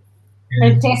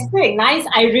 Fantastic, nice.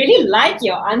 I really like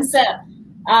your answer.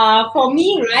 For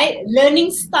me, right,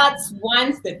 learning starts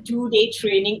once the 2 day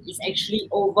training is actually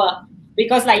over.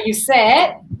 Because like you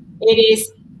said, it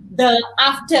is the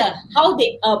after, how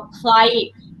they apply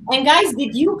it. And guys,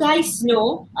 did you guys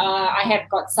know, I have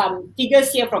got some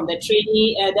figures here from the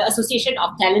the Association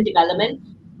of Talent Development,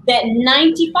 that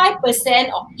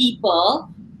 95% of people,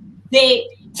 they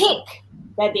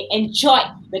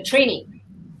enjoyed the training.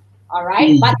 All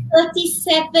right, but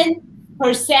 37%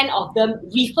 of them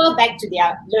refer back to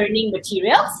their learning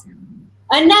materials.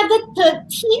 Another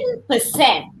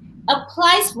 13%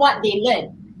 applies what they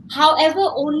learn. However,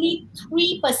 only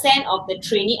 3% of the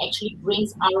training actually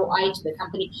brings ROI to the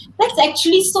company. That's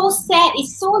actually so sad.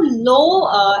 It's so low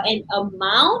an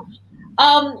amount.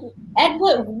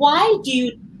 Edward, why do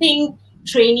you think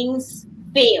trainings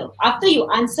fail? After you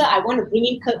answer, I want to bring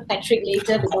in Kirkpatrick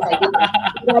later because I think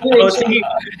evaluation.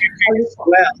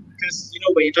 Well, because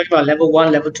when you're talking about level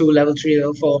 1, level 2, level 3,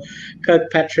 level 4,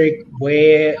 Kirkpatrick,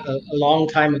 way a long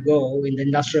time ago in the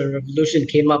Industrial Revolution,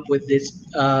 came up with this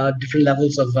different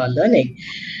levels of learning.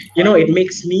 It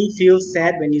makes me feel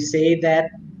sad when you say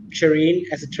that, Shireen,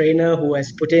 as a trainer who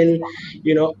has put in,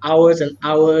 hours and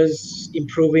hours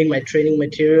improving my training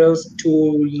materials, to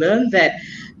learn that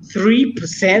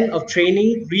 3% of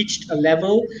training reached a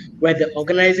level where the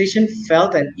organization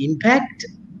felt an impact.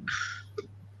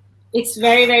 It's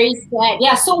very, very sad.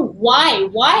 Yeah, so why,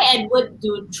 Edward,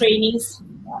 do trainings,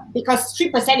 because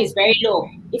 3% is very low,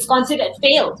 it's considered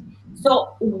failed.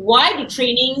 So why do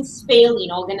trainings fail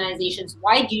in organizations?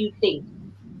 Why do you think?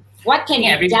 What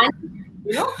can be done?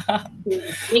 I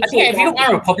think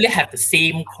everyone will probably have the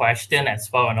same question as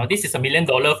well. This is $1 million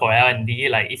for L&D.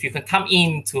 Like, if you can come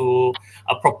into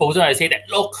a proposal and say that,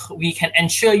 look, we can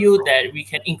ensure you that we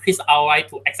can increase ROI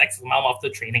to XX amount after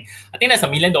training. I think that's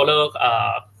 $1 million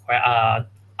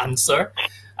answer.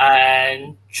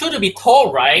 And true to be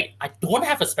told, right, I don't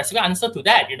have a specific answer to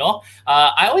that.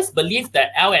 I always believe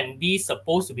that L&D is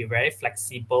supposed to be very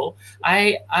flexible.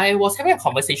 I was having a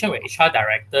conversation with HR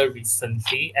director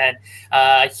recently, and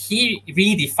he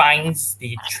redefines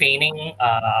the training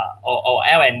or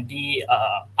L&D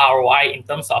ROI in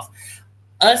terms of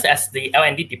us as the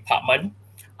L&D department.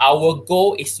 Our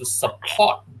goal is to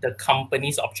support the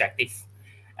company's objective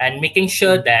and making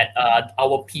sure that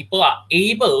our people are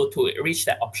able to reach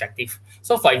that objective.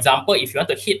 So, for example, if you want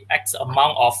to hit X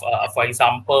amount of, for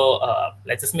example,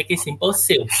 let's just make it simple,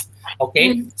 sales,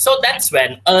 okay? So that's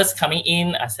when us coming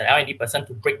in as an L&D person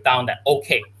to break down that,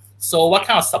 okay, so what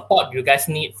kind of support do you guys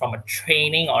need from a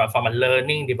training or from a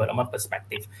learning development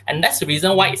perspective? And that's the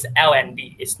reason why it's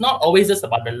L&D. It's not always just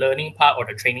about the learning part or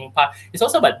the training part. It's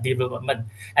also about development.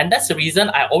 And that's the reason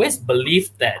I always believe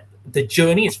that the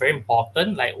journey is very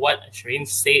important. Like what Shireen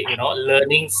said,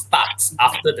 learning starts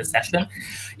after the session.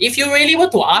 If you really were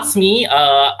to ask me,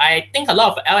 I think a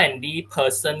lot of L&D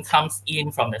person comes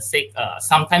in from the sake,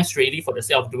 sometimes really for the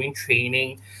sake of doing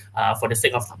training, for the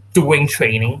sake of doing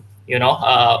training.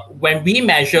 When we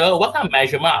measure, what kind of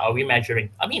measurement are we measuring?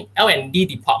 I mean, L&D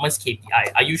department's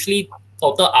KPI are usually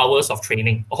total hours of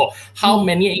training, or how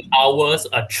many hours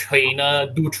a trainer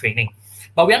do training.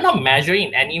 But we are not measuring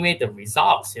in any way the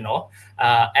results,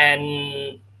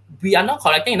 and we are not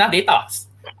collecting enough data.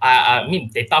 I mean,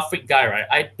 data freak guy, right?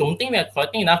 I don't think we are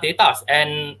collecting enough data.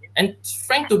 And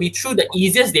frank to be true, the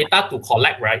easiest data to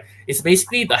collect, right, is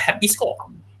basically the happy score,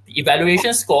 the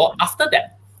evaluation score after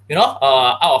that.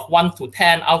 Out of 1 to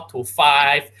 10, out to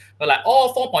 5, we're like,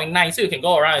 4.9. So you can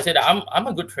go around and say that I'm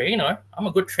a good trainer. I'm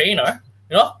a good trainer.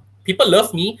 People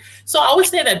love me. So I always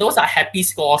say that those are happy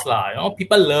scores,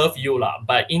 people love you,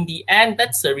 but in the end,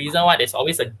 that's the reason why there's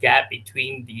always a gap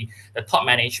between the top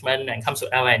management and comes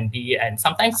to L&D. And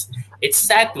sometimes it's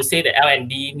sad to say that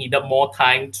L&D needed more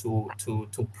time to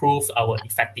prove our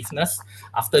effectiveness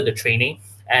after the training.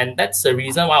 And that's the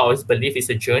reason why I always believe it's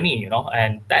a journey,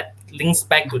 and that links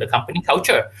back to the company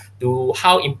culture, to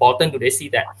how important do they see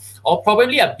that. Or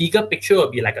probably a bigger picture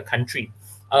would be like a country.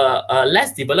 A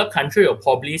less developed country will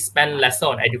probably spend lesser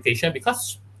on education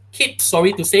because kids,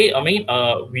 sorry to say, we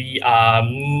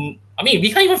can't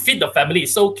even feed the family.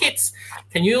 So kids,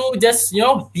 can you just,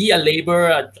 be a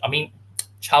laborer?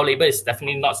 Child labor is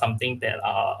definitely not something that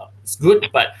is good,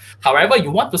 but however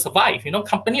you want to survive,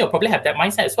 company will probably have that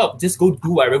mindset as well. Just go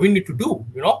do whatever we need to do,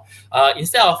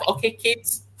 instead of, okay,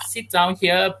 kids, sit down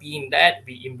here, be in that,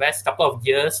 we invest a couple of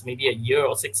years, maybe a year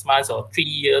or 6 months or 3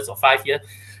 years or 5 years,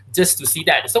 just to see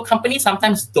that. So companies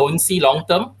sometimes don't see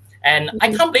long-term, and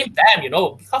I can't blame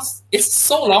them, because it's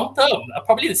so long-term.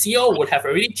 Probably the CEO would have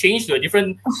already changed to a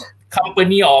different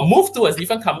company or moved to a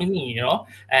different company,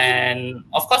 and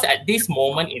of course at this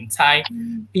moment in time,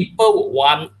 people would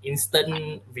want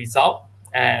instant result,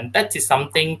 and that is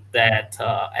something that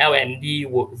L&D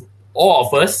would, all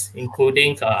of us,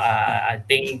 including I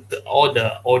think all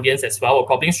the audience as well, will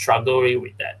probably struggle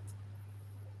with that.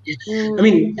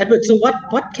 Edward, so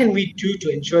what can we do to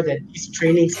ensure that these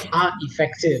trainings are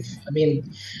effective?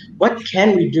 What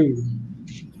can we do?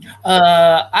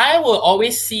 I will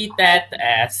always see that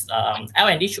as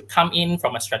L&D should come in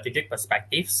from a strategic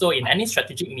perspective. So in any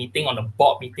strategic meeting, on a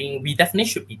board meeting, we definitely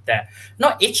should be there.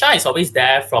 Not HR is always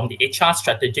there from the HR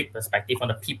strategic perspective on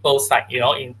the people side,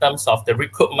 in terms of the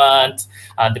recruitment,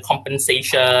 the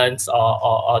compensations,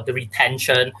 or the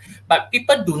retention. But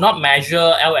people do not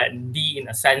measure L&D in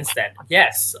a sense that,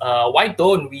 yes, why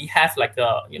don't we have like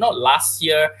last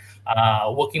year,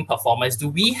 working performance? Do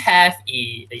we have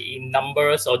a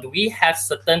numbers, or do we have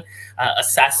certain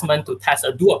assessment to test,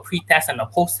 or do a pre-test and a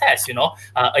post-test,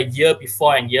 a year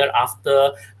before and year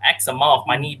after, X amount of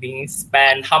money being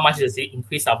spent, how much does it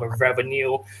increase our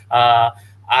revenue?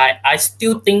 I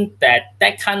still think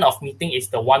that kind of meeting is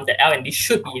the one that L&D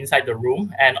should be inside the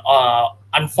room. And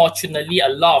unfortunately, a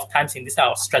lot of times in this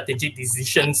kind of strategic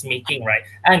decisions making, right,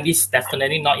 and it's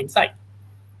definitely not inside.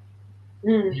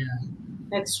 Yeah.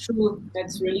 That's true.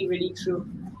 That's really, really true.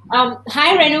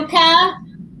 Hi, Renuka.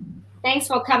 Thanks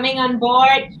for coming on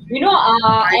board.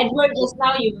 Edward, just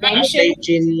now you mentioned...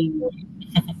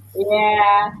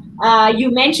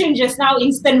 you mentioned just now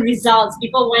instant results.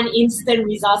 People want instant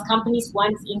results. Companies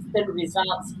want instant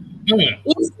results.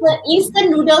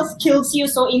 Instant noodles kills you,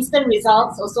 so instant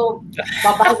results also.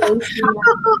 Bye-bye.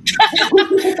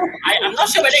 I'm not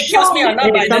sure whether it kills me or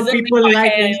not. But some people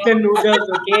like instant noodles.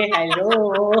 Okay,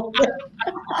 hello.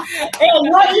 Hey,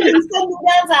 you eat instant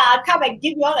noodles? I'll come and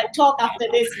give you all a talk after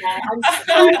this, man. I'm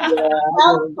so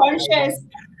self-conscious.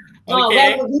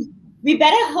 Okay. Well, we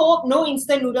better hope no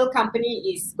instant noodle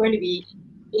company is going to be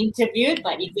interviewed,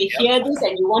 but if they hear this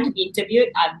and you want to be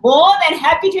interviewed, I'm more than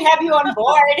happy to have you on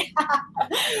board.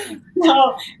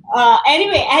 So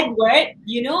anyway, Edward,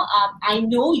 I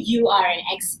know you are an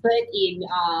expert in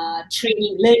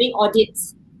training, learning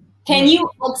audits. Can you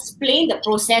explain the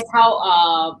process,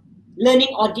 how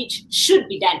learning audit should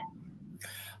be done?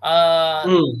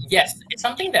 Yes, it's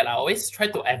something that I always try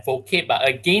to advocate, but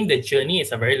again, the journey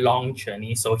is a very long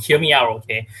journey, so hear me out,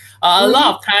 okay? A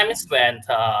lot of times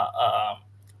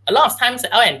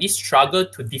L&D struggle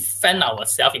to defend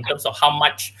ourselves in terms of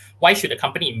why should the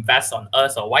company invest on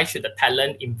us, or why should the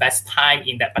talent invest time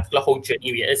in that particular whole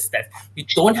journey with us, that we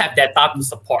don't have data to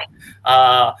support.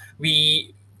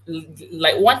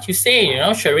 Like what you say,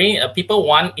 Sherin, people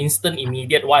want instant,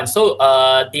 immediate one. So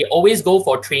they always go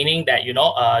for training that,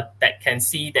 that can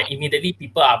see that immediately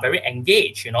people are very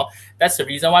engaged, That's the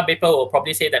reason why people will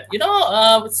probably say that,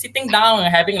 sitting down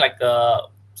and having like a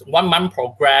 1 month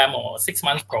program or 6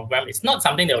 months program, it's not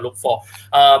something they'll look for.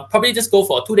 Probably just go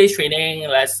for 2 days training.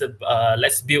 Let's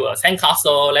build a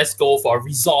sandcastle. Let's go for a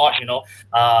resort.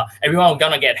 Everyone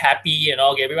gonna get happy.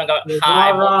 Everyone got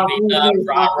high, motivated,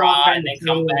 rah, and then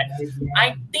come back.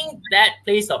 I think that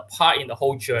plays a part in the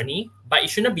whole journey, but it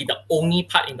shouldn't be the only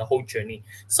part in the whole journey.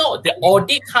 So the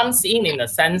audit comes in a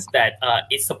sense that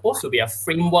it's supposed to be a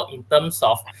framework in terms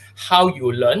of how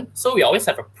you learn. So we always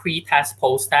have a pre-test,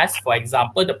 post-test. For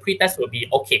example, the pre-test will be,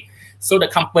 okay, so the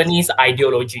company's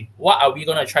ideology, what are we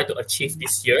going to try to achieve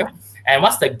this year? And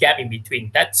what's the gap in between?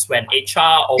 That's when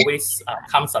HR always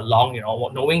comes along,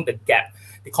 knowing the gap,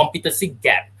 the competency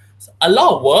gap. So a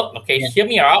lot of work, okay, hear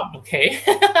me out, okay?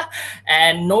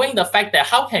 And knowing the fact that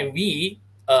how can we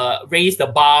raise the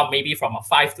bar maybe from a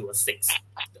 5 to a 6.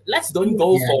 Let's don't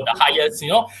go for the highest,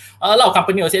 A lot of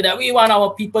companies will say that we want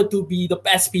our people to be the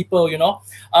best people,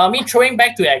 Me throwing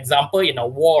back to an example in a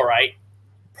war, right?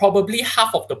 Probably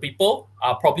half of the people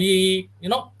are probably,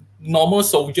 normal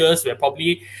soldiers. We're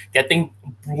probably getting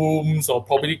brooms or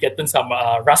probably getting some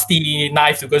rusty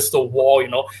knives to go to the war,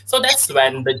 So that's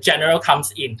when the general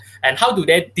comes in. And how do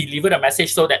they deliver the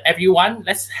message so that everyone,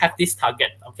 let's have this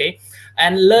target, okay?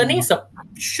 And learning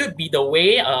should be the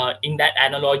way, in that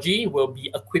analogy, will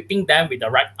be equipping them with the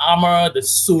right armor, the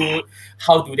suit,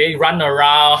 how do they run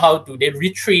around, how do they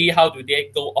retreat, how do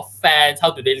they go offense,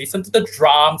 how do they listen to the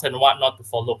drums and whatnot to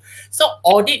follow. So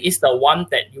audit is the one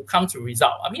that you come to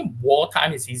result. I mean,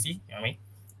 wartime is easy, you know what I mean?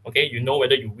 Okay, you know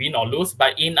whether you win or lose,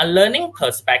 but in a learning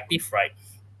perspective, right,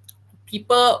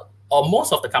 people or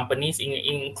most of the companies,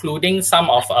 including some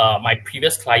of my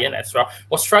previous client as well,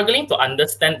 was struggling to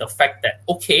understand the fact that,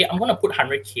 okay, I'm going to put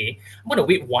 100K, I'm going to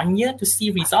wait 1 year to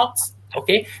see results,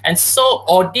 okay? And so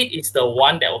audit is the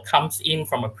one that will comes in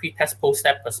from a pre-test,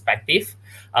 post-test perspective,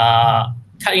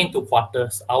 cut into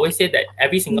quarters. I always say that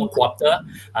every single quarter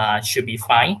should be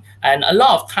fine. And a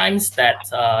lot of times that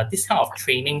this kind of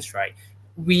trainings, right,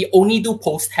 we only do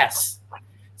post-test.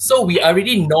 So we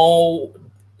already know.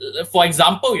 For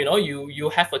example, you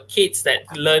have a kids that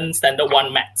learn standard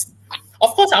 1 maths.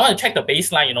 Of course, I want to check the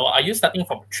baseline. You know, are you starting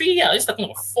from 3? Are you starting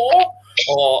from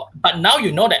 4? But now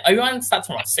you know that everyone starts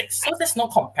from a 6, so there's no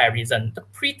comparison. The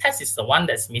pre-test is the one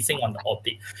that's missing on the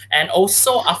audit, and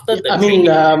also after the training.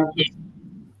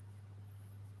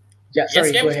 Yeah,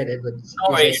 sorry, yes, go ahead, Edward.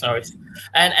 No worries.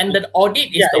 And the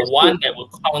audit is the one that will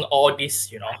count all this,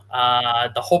 you know,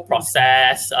 the whole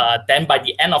process. Then by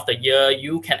the end of the year,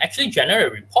 you can actually generate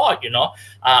a report, you know,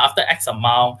 after X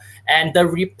amount. And the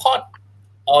report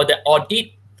or the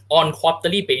audit on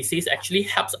quarterly basis actually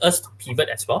helps us to pivot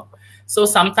as well. So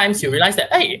sometimes you realize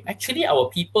that, hey, actually our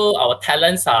people, our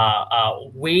talents are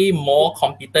way more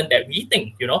competent than we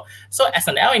think, you know. So as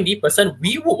an L&D person,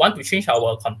 we would want to change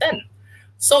our content.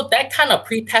 So that kind of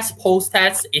pre-test,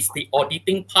 post-test is the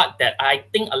auditing part that I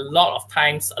think a lot of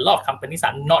times, a lot of companies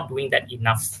are not doing that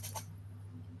enough.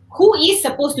 Who is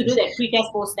supposed to do that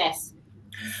pre-test, post-test?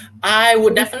 I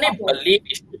would definitely believe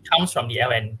it should come from the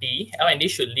L&D. L&D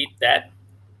should lead that.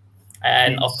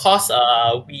 And of course,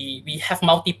 we have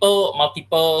multiple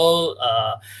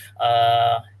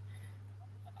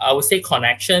I would say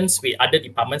connections with other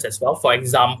departments as well. For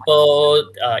example,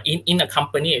 in a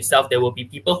company itself, there will be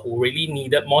people who really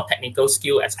needed more technical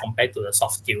skill as compared to the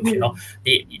soft skills. You know,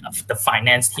 the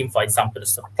finance team, for example, the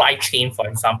supply chain, for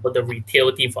example, the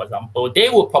retail team, for example, they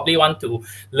will probably want to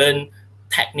learn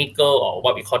technical or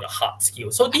what we call the hard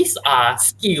skills. So these are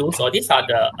skills, or these are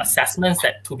the assessments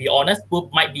that, to be honest,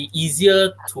 might be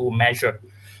easier to measure.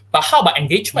 But how about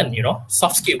engagement? You know,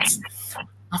 soft skills.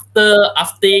 After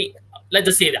let's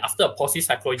just say that after a positive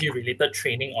psychology related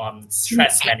training on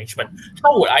stress management,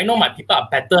 how would I know my people are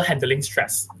better handling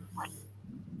stress?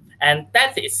 And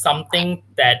that is something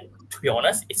that, to be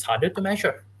honest, it's harder to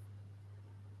measure.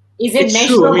 Is it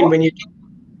measurable? True. I mean, when you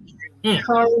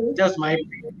that's my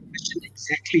question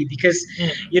exactly, because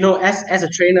you know, as a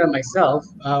trainer myself,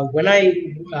 when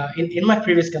I in my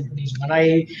previous companies, when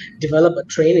I develop a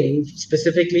training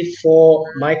specifically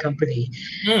for my company,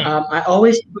 I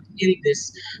always put in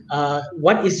this: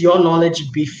 what is your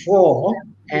knowledge before,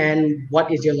 and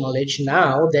what is your knowledge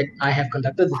now that I have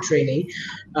conducted the training?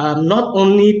 Not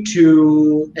only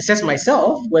to assess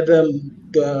myself whether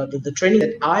the training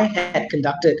that I had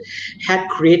conducted had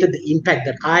created the impact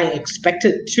that I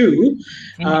expected to.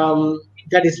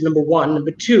 That is number one.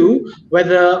 Number two,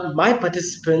 whether my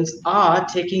participants are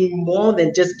taking more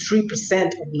than just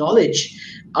 3% of knowledge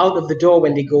out of the door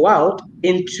when they go out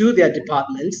into their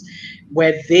departments,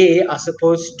 where they are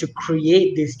supposed to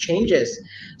create these changes.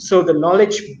 So the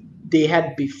knowledge they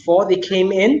had before they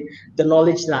came in, the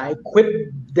knowledge that I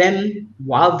equipped them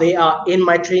while they are in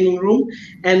my training room,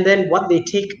 and then what they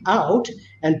take out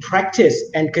and practice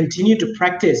and continue to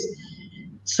practice.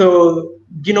 So,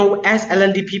 you know, as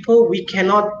L&D people, we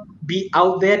cannot be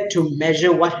out there to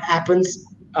measure what happens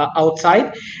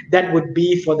outside. That would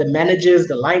be for the managers,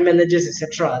 the line managers,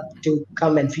 etc., to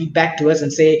come and feedback to us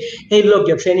and say, hey, look,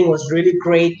 your training was really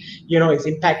great, you know, it's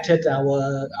impacted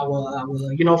our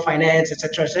you know, finance,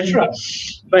 etc., etc.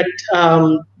 But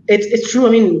it's true. I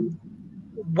mean,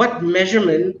 what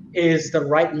measurement is the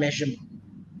right measurement?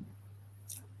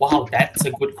 Wow, that's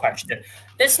a good question.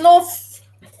 There's no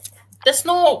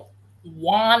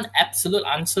one absolute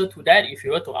answer to that. If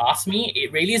you were to ask me,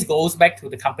 it really goes back to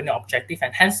the company objective,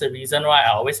 and hence the reason why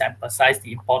I always emphasize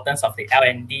the importance of the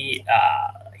L&D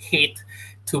head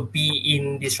to be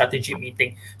in the strategy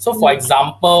meeting. So for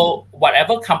example,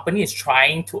 whatever company is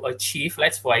trying to achieve,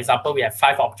 let's, for example, we have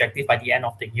 5 objectives by the end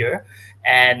of the year,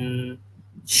 and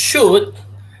should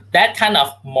that kind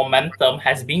of momentum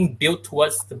has been built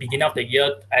towards the beginning of the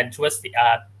year and towards the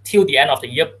till the end of the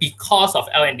year because of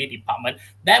L&D department,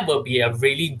 that will be a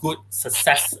really good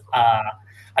success.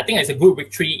 I think it's a good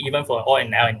victory even for all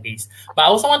in L&Ds. But I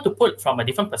also want to put from a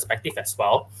different perspective as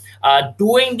well.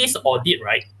 Doing this audit,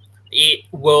 right, it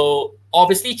will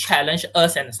obviously challenge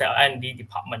us and the L&D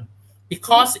department.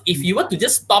 Because if you were to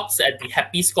just stop at the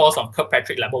happy scores on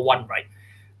Kirkpatrick level 1, right,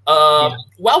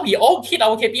 well, we all hit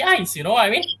our KPIs, you know what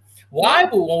I mean? Why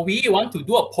would we want to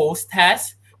do a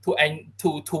post-test to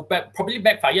probably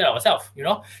backfire ourselves, you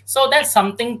know? So that's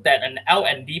something that an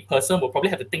L&D person will probably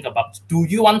have to think about. Do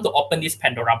you want to open this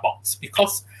Pandora box?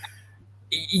 Because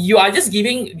you are just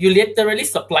you're literally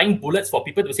supplying bullets for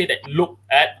people to say that, look,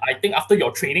 I think after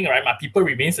your training, right, my people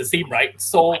remains the same, right?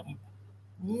 So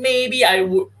maybe I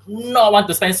would not want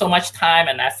to spend so much time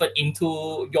and effort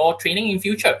into your training in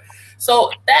future.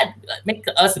 So that makes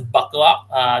us buckle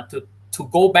up to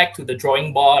go back to the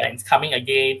drawing board and coming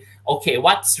again. Okay,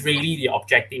 what's really the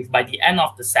objective by the end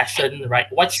of the session, right?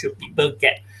 What should people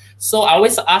get? So I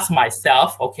always ask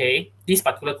myself, okay, this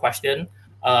particular question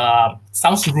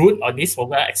sounds rude, or this,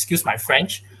 excuse my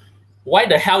French. why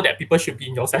the hell that people should be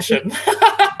in your session?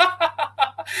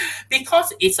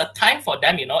 Because it's a time for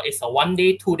them, it's a 1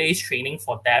 day, 2 days training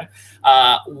for them.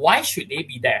 Why should they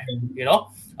be there?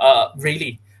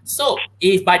 Really. So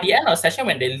if by the end of the session,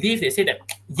 when they leave, they say that,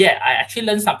 yeah, I actually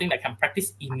learned something that I can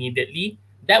practice immediately,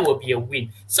 that will be a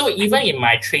win. So even in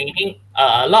my training,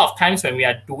 a lot of times when we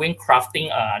are doing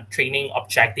crafting training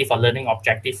objective or learning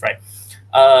objective, right?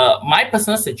 My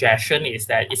personal suggestion is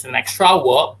that it's an extra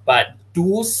work, but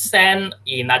do send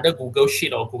another Google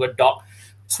Sheet or Google Doc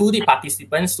to the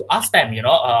participants to ask them,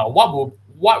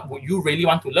 what would you really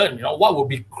want to learn? What would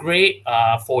be great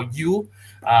for you?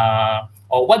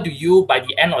 Or what do you, by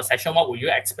the end of the session, what were you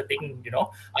expecting?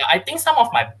 I think some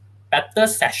of my better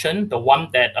session, the one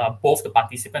that both the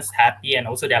participants happy and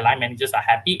also their line managers are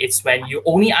happy, it's when you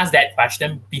only ask that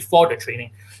question before the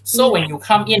training. So when you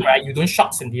come in, right, you don't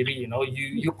shock sendiri,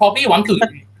 you probably want to,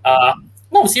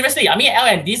 no, seriously, I mean,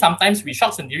 L&D, sometimes we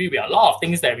shock sendiri with a lot of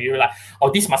things that we were like,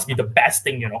 oh, this must be the best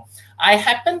thing, I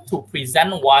happened to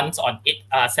present once on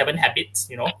 7 habits,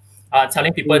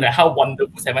 telling people that how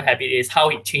wonderful 7 habits is, how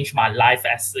it changed my life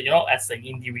as an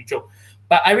individual.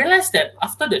 But I realized that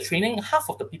after the training, half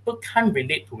of the people can't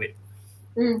relate to it.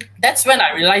 That's when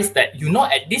I realized that,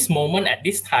 at this moment, at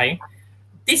this time,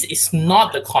 this is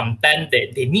not the content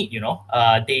that they need.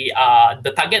 They are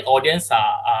the target audience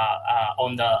are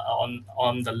on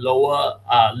the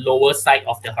lower side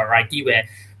of the hierarchy, where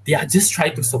they are just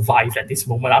trying to survive at this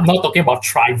moment. I'm not talking about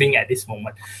thriving at this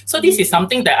moment. So this is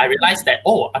something that I realized that,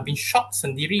 I've been shocked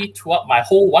sendiri throughout my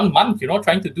whole 1 month,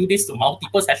 trying to do this to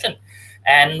multiple sessions.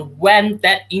 And when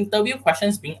that interview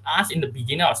questions being asked in the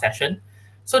beginning of session,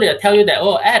 so they'll tell you that,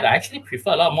 Ed, I actually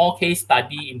prefer a lot more case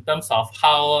study in terms of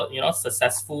how,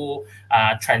 successful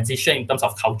transition in terms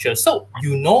of culture. So,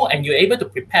 and you're able to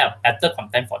prepare better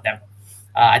content for them.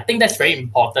 I think that's very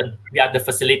important. We are the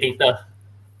facilitator.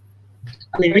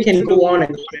 I mean, we can go on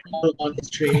and on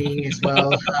this training as well.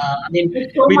 We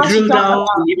drill down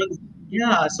even.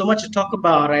 Yeah, so much to talk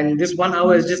about, and this 1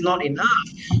 hour is just not enough.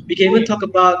 We can even talk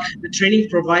about the training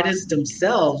providers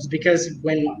themselves, because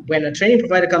when a training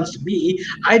provider comes to me,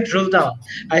 I drill down.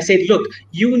 I say, look,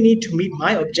 you need to meet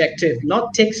my objective,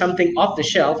 not take something off the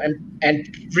shelf and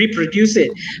reproduce it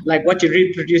like what you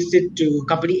reproduced it to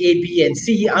company A, B, and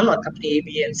C. I'm not company A,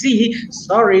 B, and C.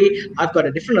 Sorry, I've got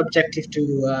a different objective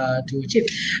to achieve.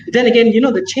 But then again,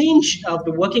 the change of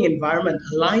the working environment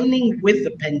aligning with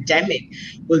the pandemic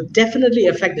will definitely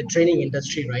affect the training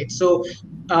industry, right? So,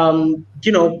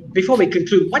 before we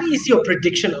conclude, what is your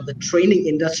prediction of the training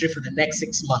industry for the next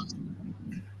 6 months?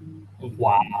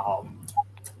 Wow.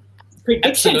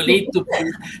 Absolutely.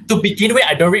 To begin with,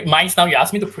 I don't read minds now. You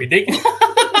ask me to predict.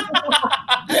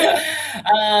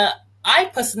 I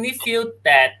personally feel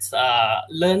that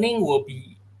learning will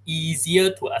be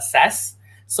easier to access.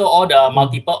 So all the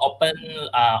multiple open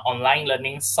online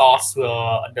learning source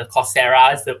the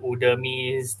Coursera's, the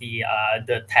Udemy's, the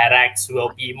TEDx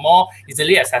will be more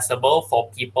easily accessible for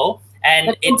people,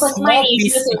 and it's more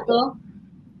visible.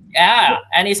 Yeah,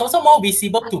 and it's also more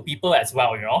visible to people as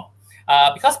well.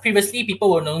 Because previously people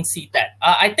will not see that.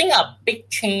 I think a big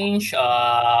change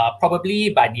probably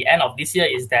by the end of this year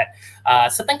is that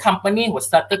certain companies will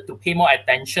started to pay more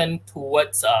attention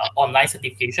towards online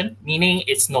certification, meaning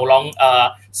it's no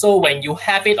longer, so when you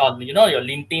have it on, your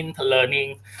LinkedIn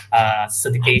learning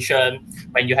certification,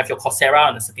 when you have your Coursera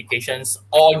on the certifications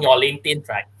on your LinkedIn,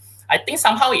 right? I think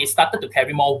somehow it started to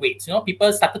carry more weight.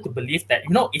 People started to believe that,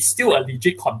 it's still a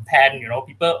legit content,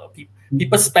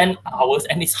 people spend hours,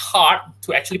 and it's hard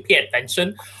to actually pay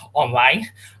attention online.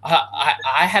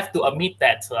 I have to admit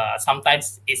that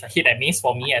sometimes it's a hit and miss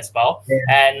for me as well. Yeah.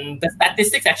 And the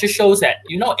statistics actually shows that,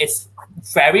 it's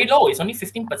very low. It's only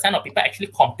 15% of people actually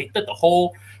completed the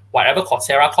whole, whatever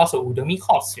Coursera course or Udemy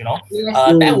course,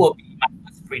 That will be my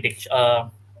first prediction.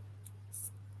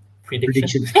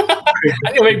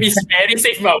 I think we'll be very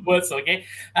safe about words, okay?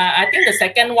 I think the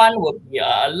second one would be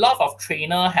a lot of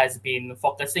trainer has been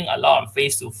focusing a lot on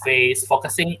face-to-face,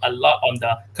 focusing a lot on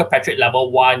the corporate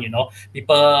level 1,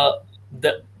 people,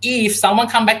 if someone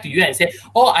come back to you and say,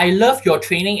 I love your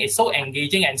training, it's so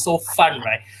engaging and so fun,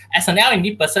 right? As an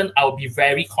L&D person, I will be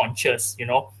very conscious,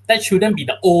 that shouldn't be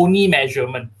the only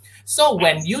measurement. So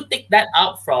when you take that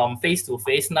out from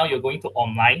face-to-face, now you're going to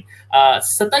online,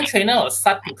 certain trainer will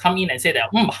start to come in and say that,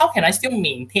 how can I still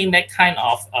maintain that kind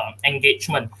of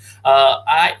engagement?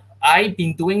 I've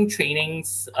been doing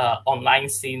trainings online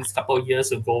since a couple of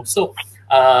years ago. So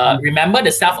remember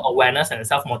the self-awareness and the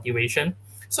self-motivation.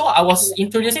 So I was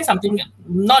introducing something,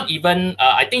 not even,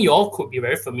 I think you all could be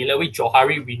very familiar with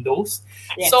Johari windows.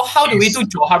 Yeah. So how do we do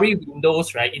Johari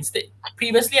windows, right?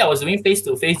 Previously, I was doing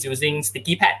face-to-face using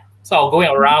sticky pad. So I'll going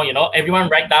around, everyone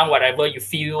write down whatever you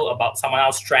feel about someone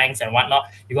else's strengths and whatnot.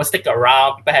 You're going to stick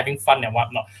around, people having fun and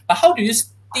whatnot. But how do you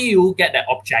still get that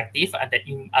objective and that,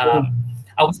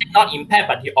 I would say not impact,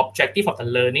 but the objective of the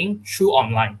learning through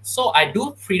online? So I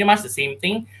do pretty much the same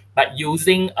thing, but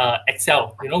using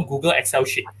Excel, Google Excel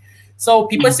sheet. So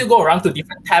people still go around to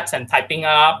different tabs and typing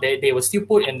up. They will still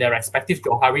put in their respective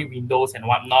Johari windows and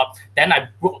whatnot. Then I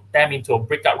broke them into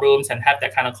breakout rooms and have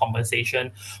that kind of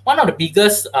conversation. One of the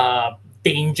biggest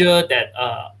danger that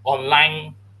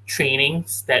online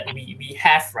trainings that we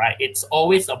have, right? It's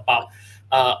always about,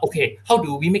 okay, how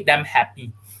do we make them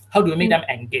happy? How do we make them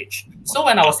engaged? So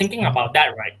when I was thinking about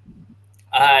that, right,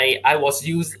 I was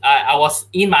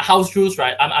in my house rules,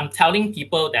 right? I'm telling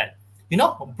people that,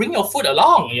 bring your food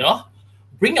along,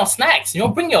 bring your snacks,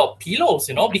 bring your pillows,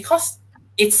 because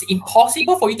it's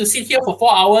impossible for you to sit here for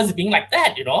 4 hours being like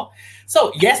that,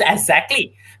 So yes,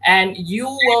 exactly. And you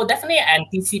will definitely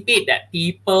anticipate that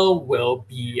people will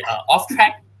be off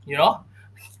track,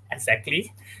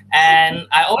 exactly. And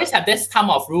I always have this time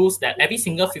of rules that every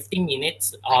single 15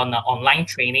 minutes on online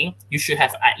training, you should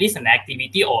have at least an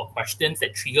activity or questions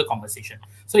that trigger conversation.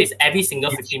 So it's every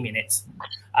single 15 minutes.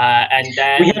 And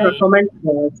then we have a comment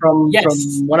from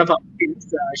one of our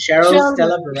students, Cheryl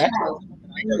Stella Barrett.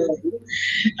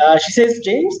 She says,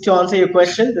 James, to answer your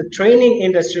question, the training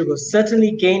industry will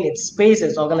certainly gain its space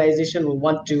as organizations will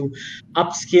want to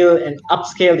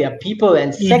upscale their people.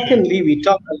 And secondly, we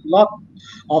talk a lot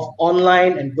of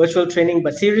online and virtual training,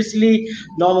 but seriously,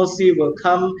 normalcy will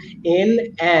come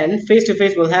in and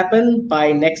face-to-face will happen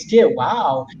by next year.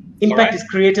 Wow. Impact is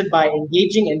created by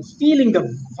engaging and feeling the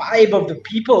vibe of the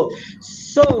people.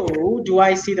 So do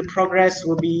I see the progress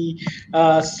will be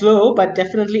slow, but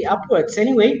definitely upwards.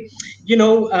 Anyway,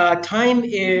 time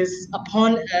is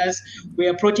upon us.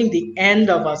 We're approaching the end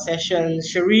of our session.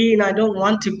 Shireen, I don't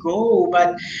want to go,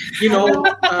 but,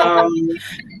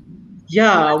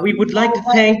 yeah, we would like to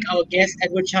thank our guest,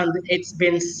 Edward Chan. It's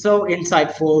been so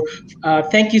insightful.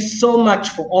 Thank you so much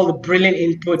for all the brilliant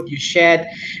input you shared,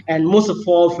 and most of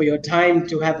all for your time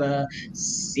to have a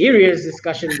serious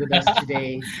discussion with us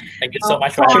today. Thank you so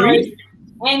much for having.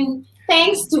 And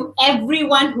thanks to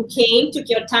everyone who took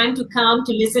your time to come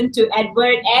to listen to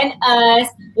Edward and us.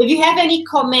 If you have any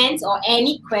comments or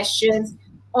any questions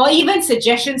or even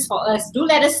suggestions for us, do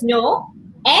let us know.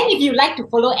 And if you'd like to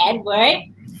follow Edward,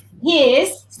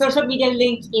 his social media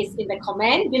link is in the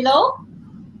comment below.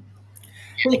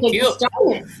 We can just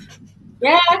join it.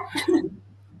 Yeah.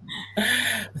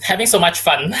 Having so much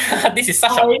fun. This is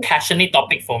such a passionate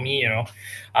topic for me,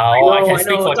 I can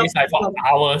speak for this for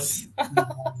hours.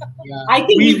 Yeah. I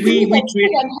think we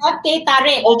can have teh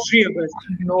tarik. All three of us.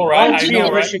 All three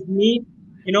of us should meet.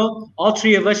 All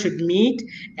three of us should meet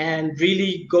and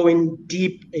really go in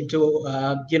deep into,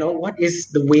 what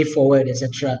is the way forward,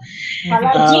 etc. James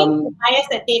admires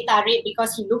the teh tarik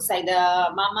because he looks like the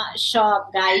mama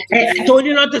shop guy. Hey, I told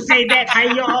you not to say that.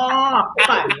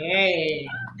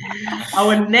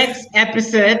 Our next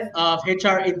episode of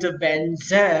HR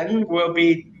Intervention will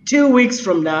be 2 weeks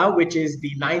from now, which is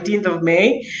the 19th of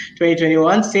May,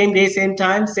 2021. Same day, same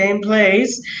time, same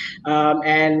place.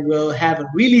 And we'll have a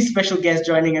really special guest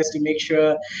joining us to make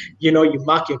sure, you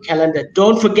mark your calendar.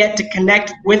 Don't forget to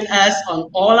connect with us on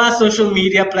all our social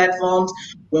media platforms.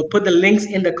 We'll put the links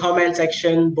in the comment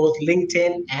section, both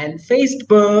LinkedIn and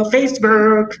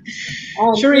Facebook.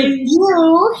 If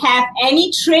you have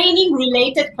any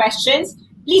training-related questions,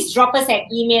 please drop us an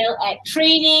email at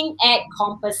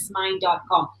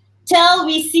training@compassmind.com. Till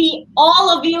we see all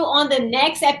of you on the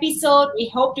next episode. We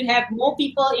hope to have more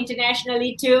people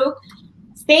internationally too.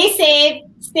 Stay safe,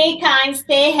 stay kind,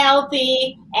 stay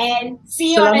healthy, and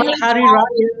see you on the next Hari Raya.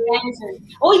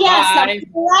 Oh yeah, Selamat Hari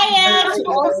Raya to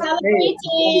all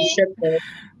celebrating.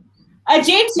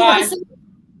 James, you want to sing?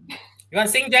 You want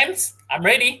to sing, James? I'm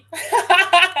ready.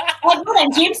 Edward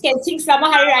and James can sing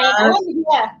Selamat Hari Raya. I want to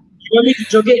hear. You want me to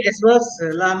joget as well?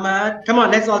 Selamat. Come on,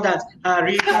 let's all dance.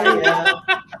 Hari Raya.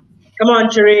 Come on,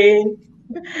 Shireen.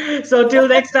 So till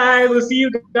next time, we'll see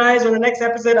you guys on the next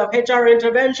episode of HR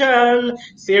Intervention.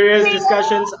 Serious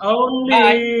discussions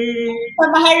only.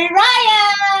 Selamat Hari Raya.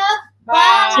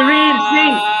 Bye.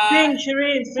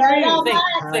 Shireen, sing. Selamat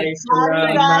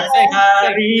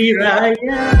Hari Raya.